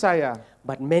mengoperasi saya.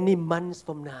 But many months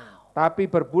from now, Tapi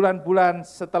berbulan-bulan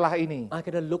setelah ini, I'm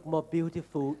gonna look more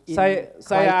beautiful in saya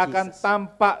Christ akan Jesus.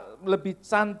 tampak lebih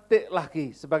cantik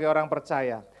lagi sebagai orang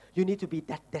percaya. You need to be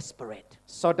that desperate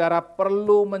Saudara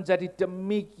perlu menjadi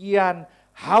demikian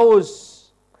haus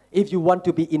if you want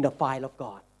to be in the fire of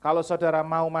God. kalau saudara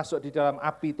mau masuk di dalam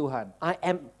api Tuhan. I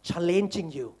am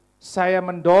challenging you Saya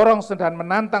mendorong dan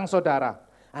menantang saudara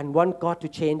and want God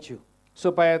to change you.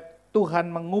 supaya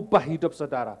Tuhan mengubah hidup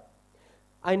saudara.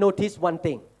 I notice one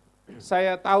thing.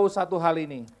 Saya tahu satu hal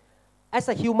ini.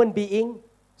 As a human being,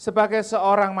 Sebagai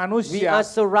seorang we manusia, are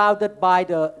surrounded by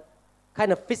the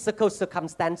kind of physical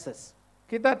circumstances.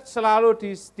 kita selalu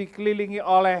dikelilingi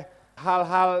oleh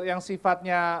hal-hal yang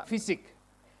sifatnya fisik.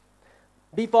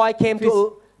 Before I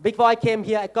came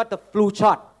here, I got the flu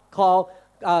shot called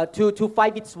to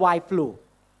fight with swine flu.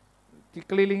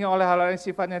 Dikelilingi oleh hal-hal yang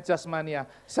sifatnya jasmania.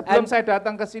 Sebelum And- saya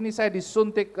datang ke sini, saya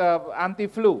disuntik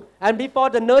anti-flu. And before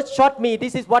the nurse shot me,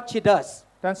 this is what she does.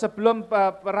 Dan sebelum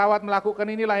perawat melakukan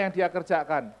inilah yang dia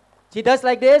kerjakan. She does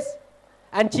like this,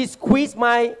 and she squeeze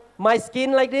my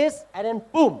skin like this, and then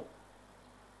boom.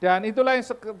 Dan itulah yang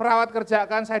perawat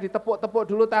kerjakan, saya ditepuk-tepuk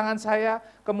dulu tangan saya,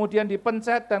 kemudian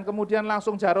dipencet, dan kemudian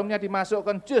langsung jarumnya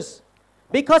dimasukkan, jus.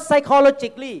 Because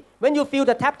psychologically, when you feel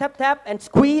the tap, tap, tap, and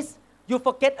squeeze, you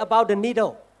forget about the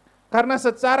needle. Karena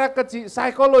secara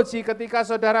psikologi ketika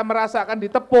saudara merasakan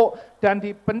ditepuk dan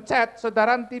dipencet,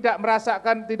 saudara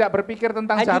tidak berpikir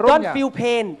tentang And you don't jarumnya. feel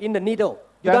pain in the needle.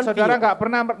 You Dan don't saudara feel. nggak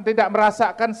pernah tidak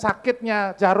merasakan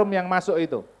sakitnya jarum yang masuk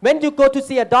itu. When you go to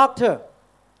see a doctor,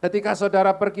 Ketika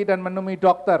saudara pergi dan menemui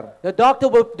dokter, the doctor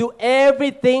will do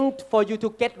everything for you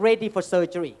to get ready for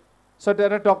surgery.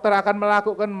 saudara dokter akan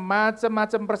melakukan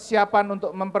macam-macam persiapan untuk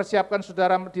mempersiapkan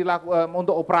saudara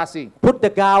untuk operasi. Put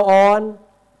the gown on,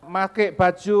 Pakai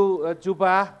baju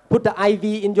jubah, put the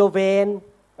IV in your vein,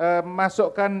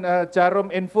 masukkan jarum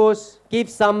infus, give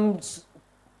some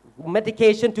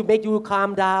medication to make you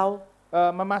calm down.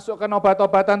 memasukkan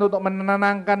obat-obatan untuk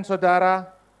menenangkan saudara.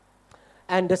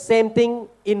 And the same thing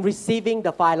in receiving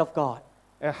the fire of God.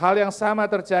 Hal yang sama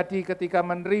terjadi ketika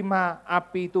menerima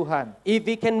api Tuhan. If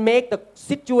we can make the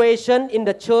situation in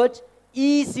the church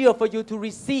easier for you to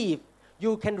receive,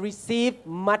 you can receive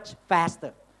much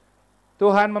faster.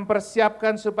 Tuhan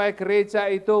mempersiapkan supaya gereja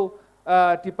itu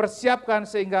dipersiapkan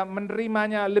sehingga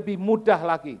menerimanya lebih mudah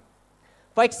lagi.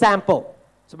 For example,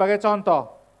 Sebagai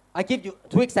contoh, I give you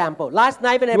 2 examples. Last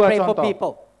night when I Dua prayed for contoh.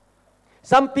 people,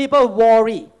 some people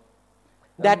worry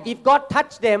that if God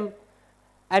touch them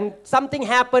and something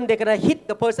happen, they're going to hit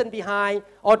the person behind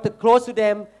or the close to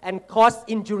them and cause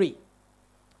injury.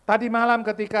 tadi malam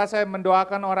ketika saya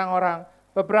mendoakan orang-orang,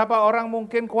 Beberapa orang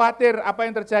mungkin khawatir apa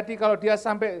yang terjadi kalau dia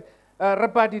sampai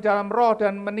rebah di dalam roh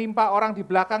dan menimpa orang di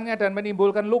belakangnya dan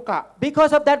menimbulkan luka.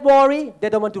 Because of that worry, they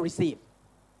don't want to receive.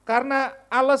 Karena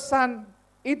alasan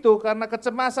itu, karena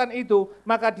kecemasan itu,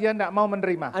 maka dia tidak mau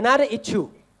menerima. Another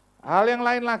issue. Hal yang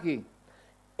lain lagi.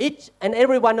 Each and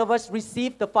every one of us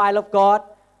receive the file of God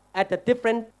at a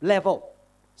different level.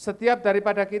 Setiap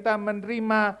daripada kita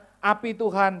menerima api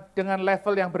Tuhan dengan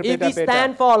level yang If we berbeda-beda.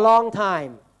 stand for a long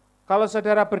time, Kalau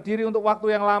saudara berdiri untuk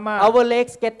waktu yang lama, our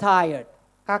legs get tired.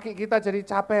 kaki kita jadi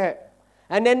capek.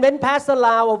 And then when Pastor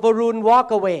Lau or Varun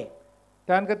walk away,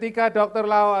 Dan ketika Dr.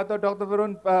 Lau atau Dr.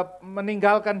 Varun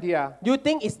meninggalkan dia, you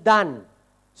think it's done.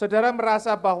 saudara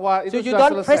merasa bahwa So itu you sudah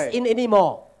don't press selesai. in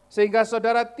anymore. Sehingga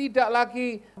saudara tidak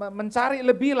lagi mencari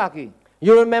lebih lagi.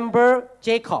 You remember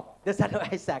Jacob, the son of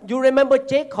Isaac. You remember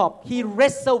Jacob, he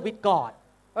wrestled with God.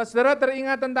 Saudara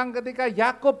teringat tentang ketika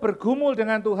Yakub bergumul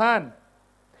dengan Tuhan.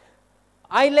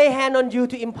 I lay hand on you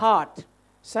to impart.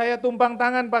 Saya tumpang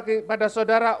tangan pada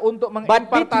saudara untuk But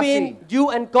between mengimpartasi.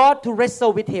 you and God to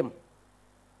wrestle with him.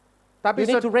 Tapi,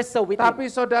 You need to wrestle with him. tapi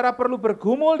saudara perlu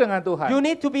bergumul dengan Tuhan. You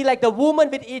need to be like the woman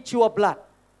with issue of blood.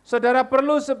 Saudara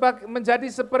perlu menjadi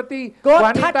seperti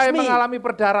God wanita touch yang me. mengalami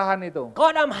perdarahan itu.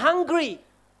 God, I'm hungry.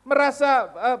 Merasa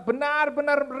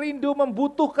benar-benar rindu,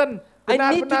 membutuhkan, I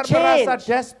need to benar-benar change. merasa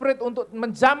desperate untuk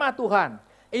menjamah Tuhan.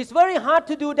 It's very hard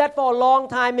to do that for a long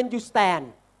time when you stand.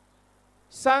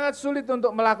 Sangat sulit untuk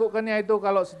melakukannya itu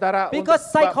kalau saudara Because untuk berdiri.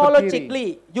 psychologically,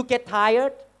 you get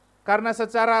tired. Karena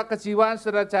secara kejiwaan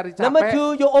saudara cari Number capek. two,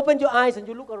 you open your eyes and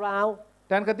you look around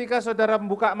Dan ketika saudara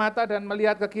membuka mata dan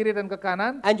melihat ke kiri dan ke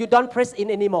kanan. and you don't press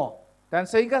in anymore. Dan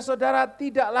sehingga saudara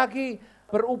tidak lagi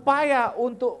berupaya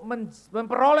untuk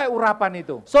memperoleh urapan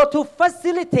itu. So to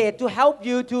facilitate, to help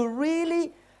you to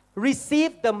really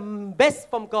receive the best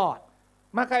from God,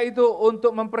 Maka itu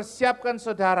untuk mempersiapkan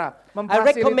saudara,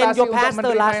 recommend memfasilitasi your untuk pastor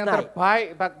menerima last yang night. terbaik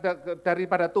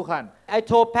daripada Tuhan. I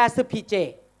told Pastor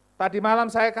PJ Tadi malam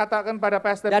saya katakan pada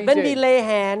Pastor that when we PJ, lay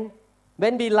hand,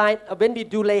 when we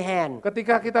do lay hand,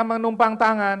 ketika kita menumpang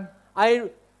tangan,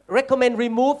 I recommend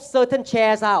remove certain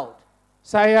chairs out,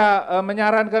 saya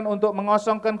menyarankan untuk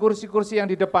mengosongkan kursi-kursi yang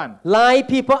di depan. line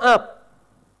people up,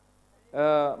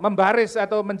 Membaris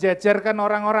atau menjejerkan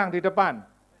orang-orang di depan.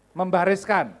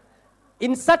 Membariskan.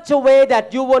 in such a way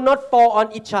that you will not fall on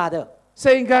each other.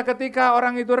 Sehingga ketika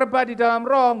orang itu rebah di dalam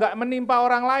roh, nggak menimpa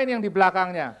orang lain yang di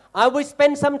belakangnya. I will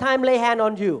spend some time lay hand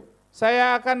on you,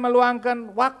 Saya akan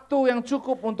meluangkan waktu yang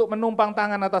cukup untuk menumpang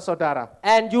tangan atas saudara.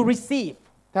 and you receive.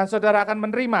 Dan saudara akan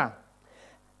menerima.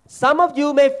 Some of you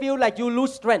may feel like you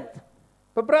lose strength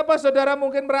Beberapa saudara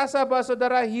mungkin merasa bahwa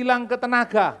saudara hilang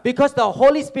ketenaga. because the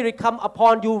Holy Spirit come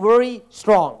upon you very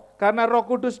strong. Karena Roh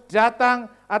Kudus datang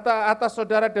atas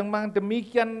saudara dengan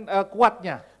demikian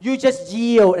kuatnya. You just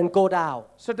yield and go down.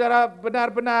 Saudara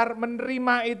benar-benar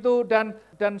menerima itu dan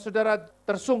saudara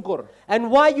tersungkur.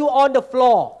 And while you on the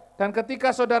floor, Dan ketika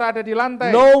saudara ada di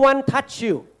lantai, no one touch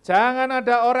you. jangan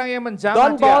ada orang yang menjamah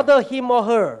Don't dia. bother him or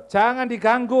her. Jangan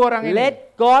diganggu orang ini.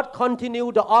 Let God continue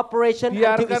the operation until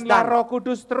it's Biarkanlah done. Roh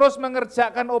Kudus terus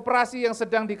mengerjakan operasi yang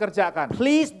sedang dikerjakan.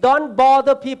 Please don't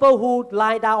bother people who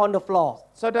lie down on the floor.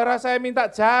 Saudara saya minta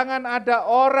jangan ada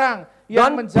orang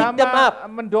yang Don't pick them menjamah, up.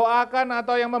 mendoakan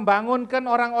atau yang membangunkan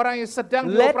orang-orang yang sedang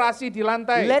Let- dioperasi di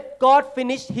lantai. Let God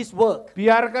finish His work.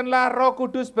 Biarkanlah Roh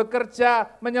Kudus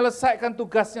bekerja menyelesaikan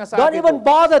tugasnya saat Don't itu. even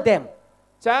bother them.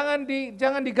 Jangan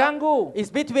diganggu. It's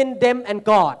between them and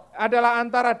God. Adalah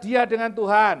antara dia dengan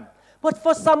Tuhan. But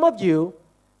for some of you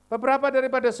Beberapa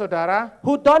daripada saudara,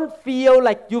 who don't feel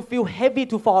like you feel heavy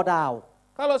to fall down,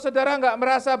 kalau saudara nggak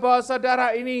merasa bahwa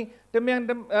saudara ini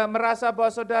merasa bahwa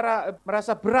saudara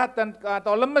merasa berat dan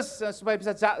atau lemes supaya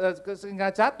bisa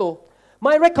sehingga jatuh,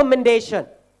 my recommendation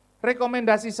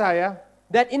rekomendasi saya,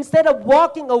 that instead of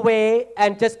walking away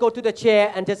and just go to the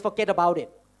chair and just forget about it,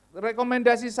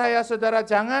 saudara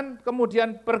jangan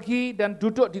kemudian pergi dan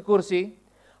duduk di kursi.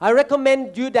 I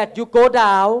recommend you that you go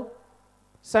down,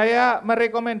 Saya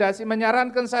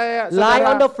menyarankan saya lie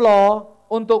on saudara the floor,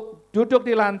 untuk duduk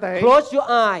di lantai, close your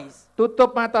eyes,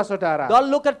 tutup mata saudara.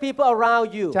 don't look at people around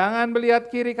you, Jangan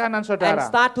melihat kiri kanan and saudara.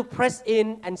 start to press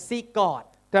in and seek God.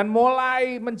 Dan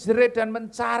mulai menjerit dan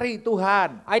mencari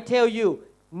Tuhan. I tell you,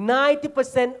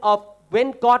 90% of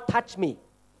when God touch me,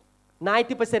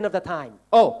 90% of the time,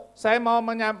 Oh, saya mau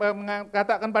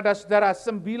mengatakan pada saudara,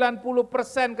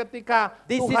 90% ketika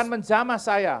This Tuhan is- menjamah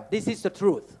saya. this is the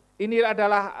truth. Ini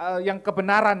adalah yang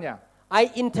kebenarannya. I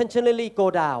intentionally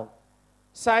go down.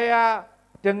 Saya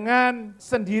dengan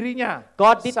sendirinya,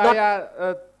 God did saya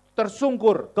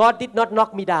tersungkur. God did not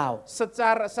knock me down.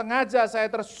 Secara sengaja saya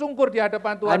tersungkur di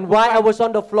hadapan Tuhan. And while I Bukan- was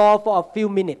on the floor for a few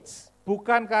minutes,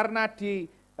 bukan karena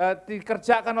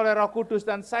dikerjakan oleh Roh Kudus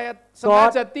dan saya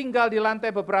sengaja tinggal di lantai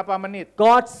beberapa menit.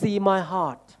 God see my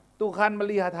heart. Tuhan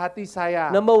melihat hati saya.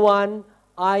 Number one,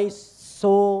 I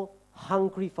so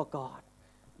hungry for God.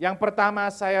 Yang pertama,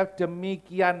 saya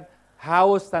demikian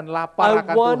haus dan lapar I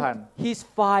akan Tuhan. want His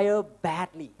fire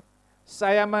badly.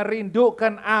 Saya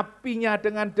merindukan apinya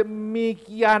dengan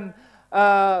demikian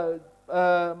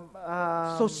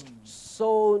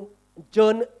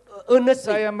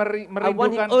earnestly. saya I want Him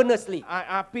merindukan earnestly.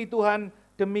 api Tuhan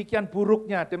demikian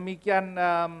buruknya, demikian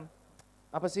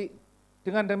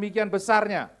dengan demikian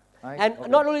besarnya. And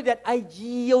not only that, I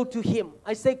yield to Him.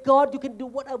 I say, God, you can do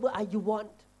whatever you want.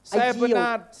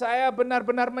 Saya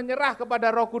benar-benar menyerah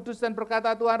kepada Roh Kudus dan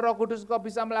berkata, Tuhan Roh Kudus, Kau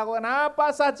bisa melakukan apa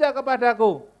saja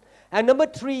kepadaku. And number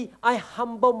three, I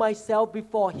humble myself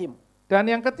before Him. Dan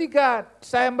yang ketiga,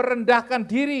 saya merendahkan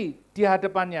diri di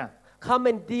hadapannya.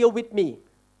 Come and deal with me.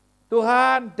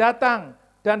 Tuhan datang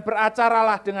dan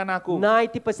beracaralah dengan aku.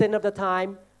 90% of the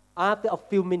time, after a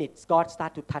few minutes, God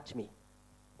start to touch me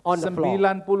on the floor.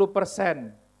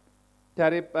 90%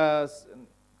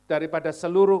 daripada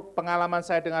seluruh pengalaman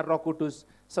saya dengan Roh Kudus,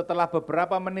 setelah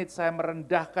beberapa menit saya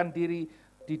merendahkan diri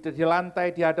di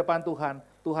lantai di hadapan Tuhan,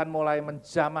 Tuhan mulai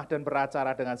menjamah dan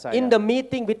beracara dengan saya. In the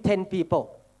meeting with 10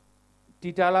 people, di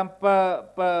dalam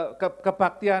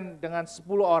kebaktian dengan 10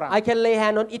 orang, I can lay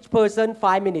hand on each person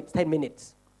 5 minutes, 10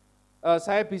 minutes.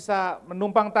 Saya bisa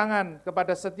menumpang tangan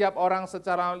kepada setiap orang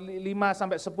secara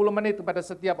 5-10 menit kepada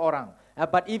setiap orang.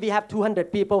 But if we have 200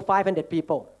 people, 500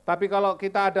 people, Tapi kalau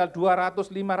kita ada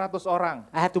 200-500 orang,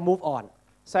 I have to move on.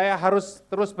 saya harus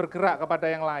terus bergerak kepada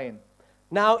yang lain.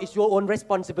 Now it's your own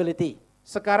responsibility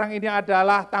Sekarang ini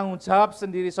adalah tanggung jawab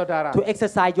sendiri saudara, to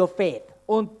exercise your faith,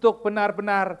 untuk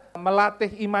benar-benar melatih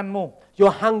imanmu,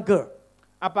 your hunger,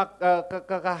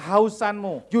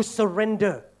 kehausanmu, you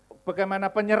surrender bagaimana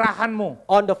penyerahanmu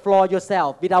on the floor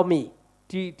yourself without me.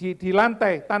 di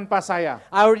lantai tanpa saya.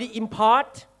 I already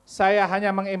impart Saya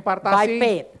hanya by mengimpartasi.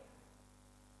 faith.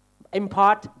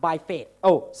 Impart by faith.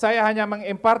 Saya hanya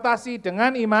mengimpartasi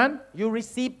dengan iman. You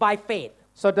receive by faith.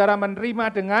 Saudara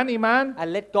menerima dengan iman.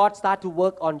 And let God start to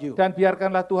work on you. Dan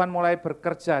biarkanlah Tuhan mulai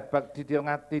bekerja di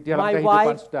dalam My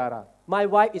kehidupan wife- saudara. My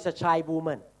wife is a shy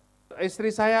woman.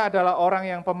 Istri saya adalah orang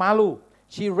yang pemalu.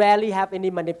 She rarely have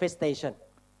any manifestation.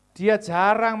 Dia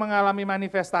jarang mengalami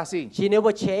manifestasi. She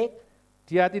never shake.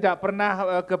 Dia tidak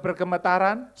pernah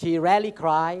bergemetaran. She rarely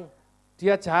cry.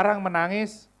 Dia jarang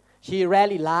menangis. She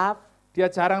rarely laugh. Dia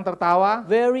jarang tertawa.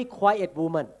 Very quiet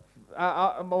woman.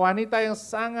 Wanita yang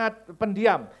sangat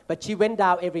pendiam. But she went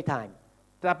down every time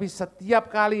Tapi setiap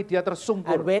kali dia and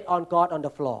tersungkur wait on God on the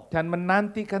floor. dan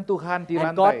menantikan Tuhan di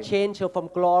And God lantai. changed her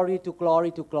from glory to glory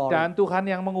to glory. Dan Tuhan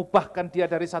yang mengubahkan dia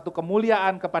dari satu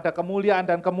kemuliaan kepada kemuliaan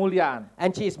dan kemuliaan.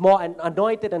 And she is more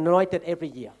anointed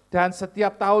every year. Dan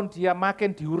setiap tahun dia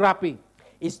makin diurapi.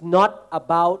 It's not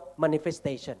about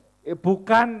manifestation.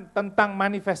 Bukan tentang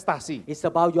manifestasi. It's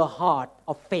about your heart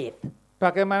of faith.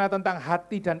 Bagaimana tentang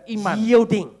hati dan iman.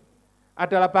 Yielding,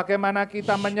 Adalah bagaimana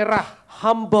kita menyerah,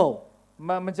 humble,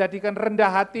 menjadikan rendah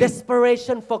hati,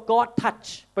 desperation for God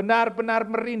touch. benar-benar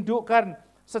merindukan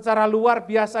secara luar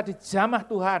biasa dijamah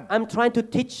Tuhan. I'm trying to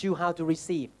teach you how to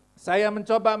receive. Saya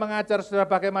mencoba mengajar saudara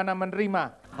bagaimana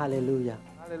menerima. Hallelujah.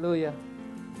 Haleluya.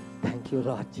 Thank you,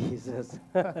 Lord Jesus.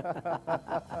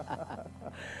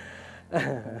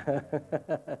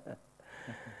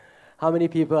 How many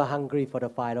people are hungry for the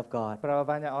fire of God? Berapa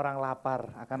banyak orang lapar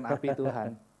akan api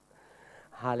Tuhan.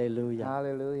 Hallelujah.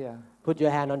 Haleluya. Put your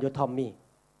hand on your tummy.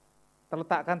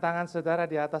 Letakkan tangan saudara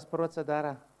di atas perut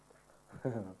saudara.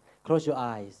 Close your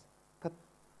eyes.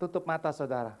 Tutup mata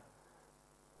saudara.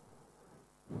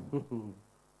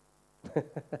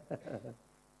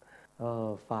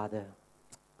 Oh, Father,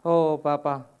 Oh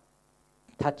Bapa,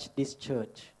 touch this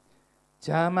church.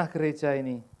 jamah gereja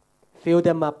ini. Fill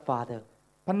them up, Father,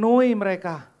 Penuhi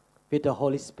mereka with the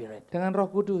Holy Spirit, dengan Roh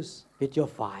Kudus, with your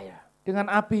fire. dengan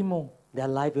apimu. Their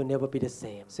life will never be the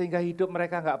same. Sehingga hidup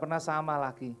mereka nggak pernah sama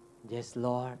lagi. Yes,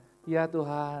 Lord. Ya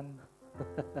Tuhan,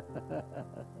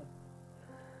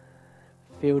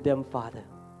 Fill them, Father.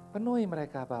 penuhi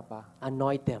mereka Bapa.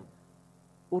 Anoint them.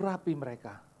 Urapi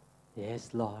mereka. Yes,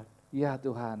 Lord. Ya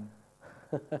Tuhan.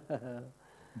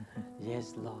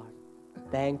 Yes, Lord.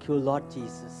 Thank you, Lord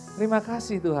Jesus. Terima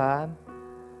kasih Tuhan.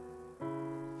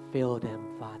 Fill them,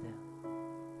 Father.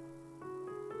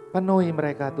 Penuhi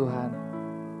mereka Tuhan.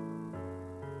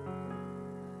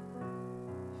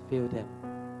 Fill them.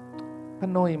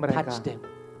 Penuhi mereka. Touch them.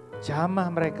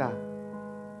 Jamah mereka.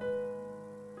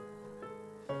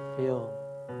 Fill.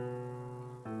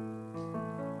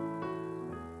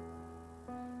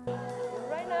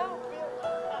 Right now,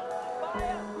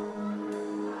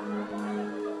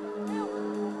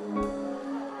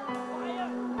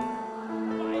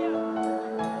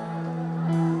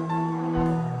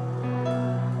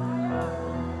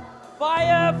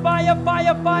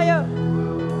 fire, fire, fire.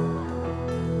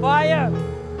 Fire.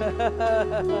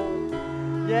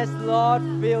 Yes, Lord,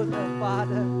 fill them,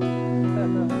 Father.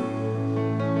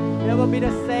 Never be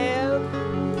the same.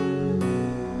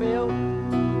 Fill.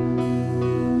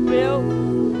 Fill.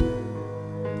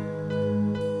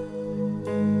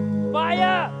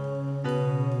 Fire.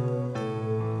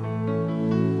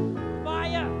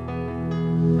 Fire.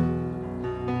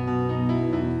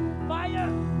 Fire.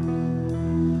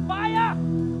 Fire.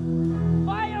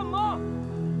 Fire more.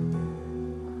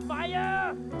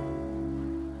 Fire.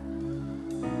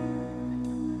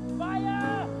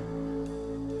 Fire.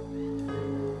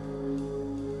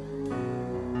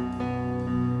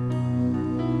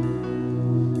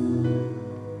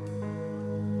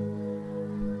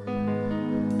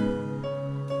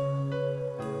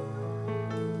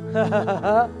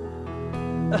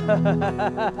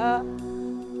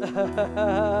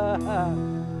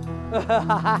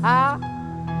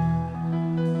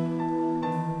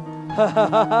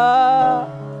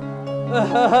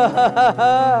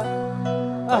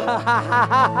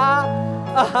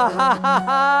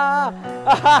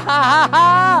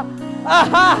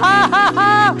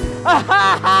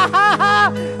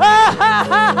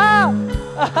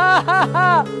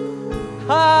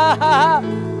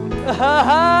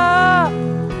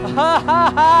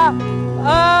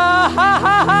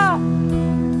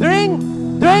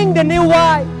 Drink the new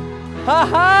wine. Ha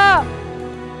ha.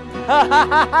 Ha ha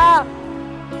ha ha.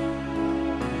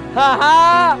 Ha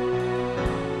ha.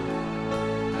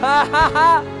 Ha ha ha.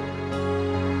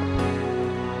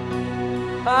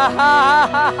 Ha ha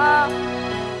ha ha.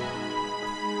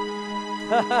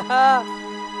 Ha ha.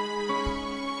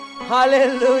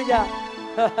 Hallelujah.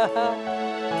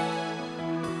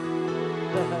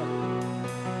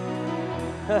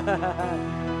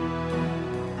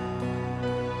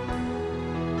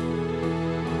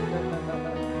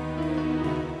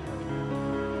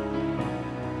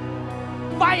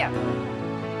 Fire!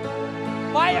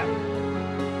 Fire!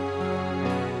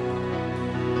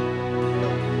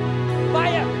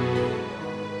 Fire!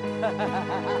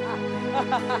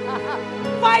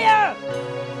 Fire!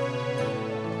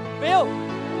 Bill!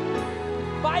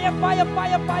 Fire, fire,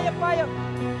 fire, fire, fire!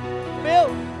 Bill!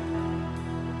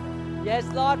 Yes,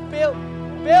 Lord, Bill!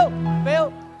 Bill!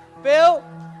 Bill! Bill!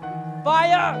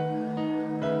 Fire!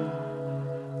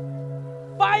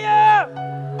 Fire!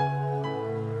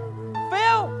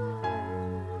 Bill!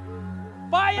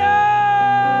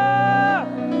 Fire!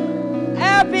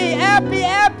 Happy, happy,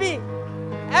 happy!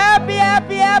 Happy,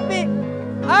 happy, happy!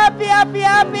 Happy, happy,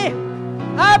 happy!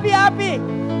 Happy, happy!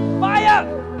 Fire!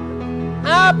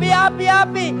 Happy, happy,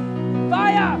 happy!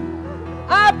 Fire!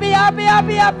 Happy, happy,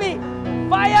 happy, happy!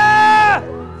 Fire!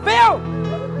 Fill!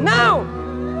 Now!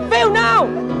 Fill now!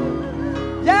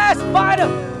 Yes, fire!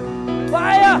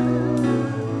 Fire!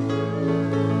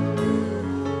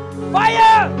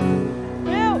 Fire!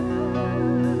 Fill!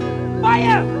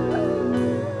 Fire!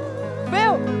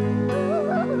 Fill!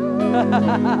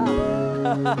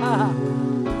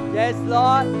 Yes,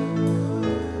 Lord.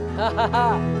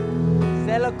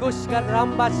 Selakush kan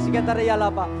rambas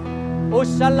katariyalaba.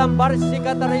 Usalam barsi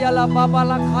katariyalaba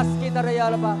balakas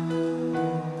katariyalaba.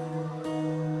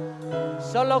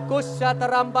 Selakush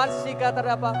katarambas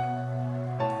kataraba.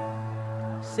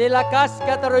 Silakas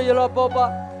katariyalaba.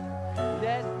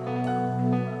 Yes.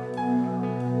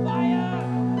 Fire!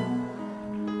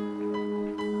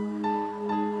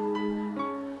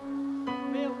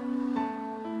 Fill.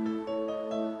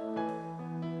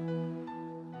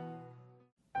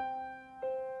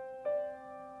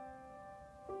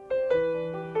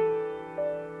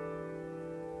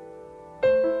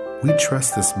 We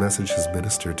trust this message has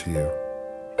ministered to you.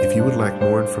 If you would like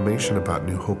more information about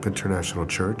New Hope International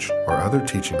Church or other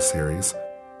teaching series,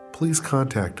 please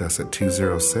contact us at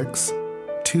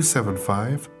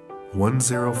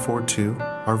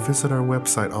 206-275-1042 or visit our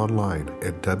website online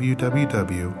at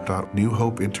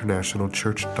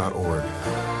www.newhopeinternationalchurch.org.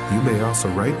 You may also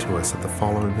write to us at the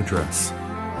following address: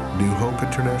 New Hope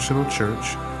International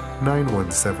Church,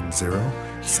 9170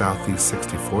 Southeast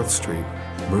 64th Street,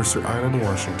 Mercer Island,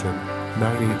 Washington,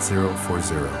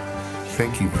 98040.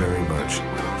 Thank you very much.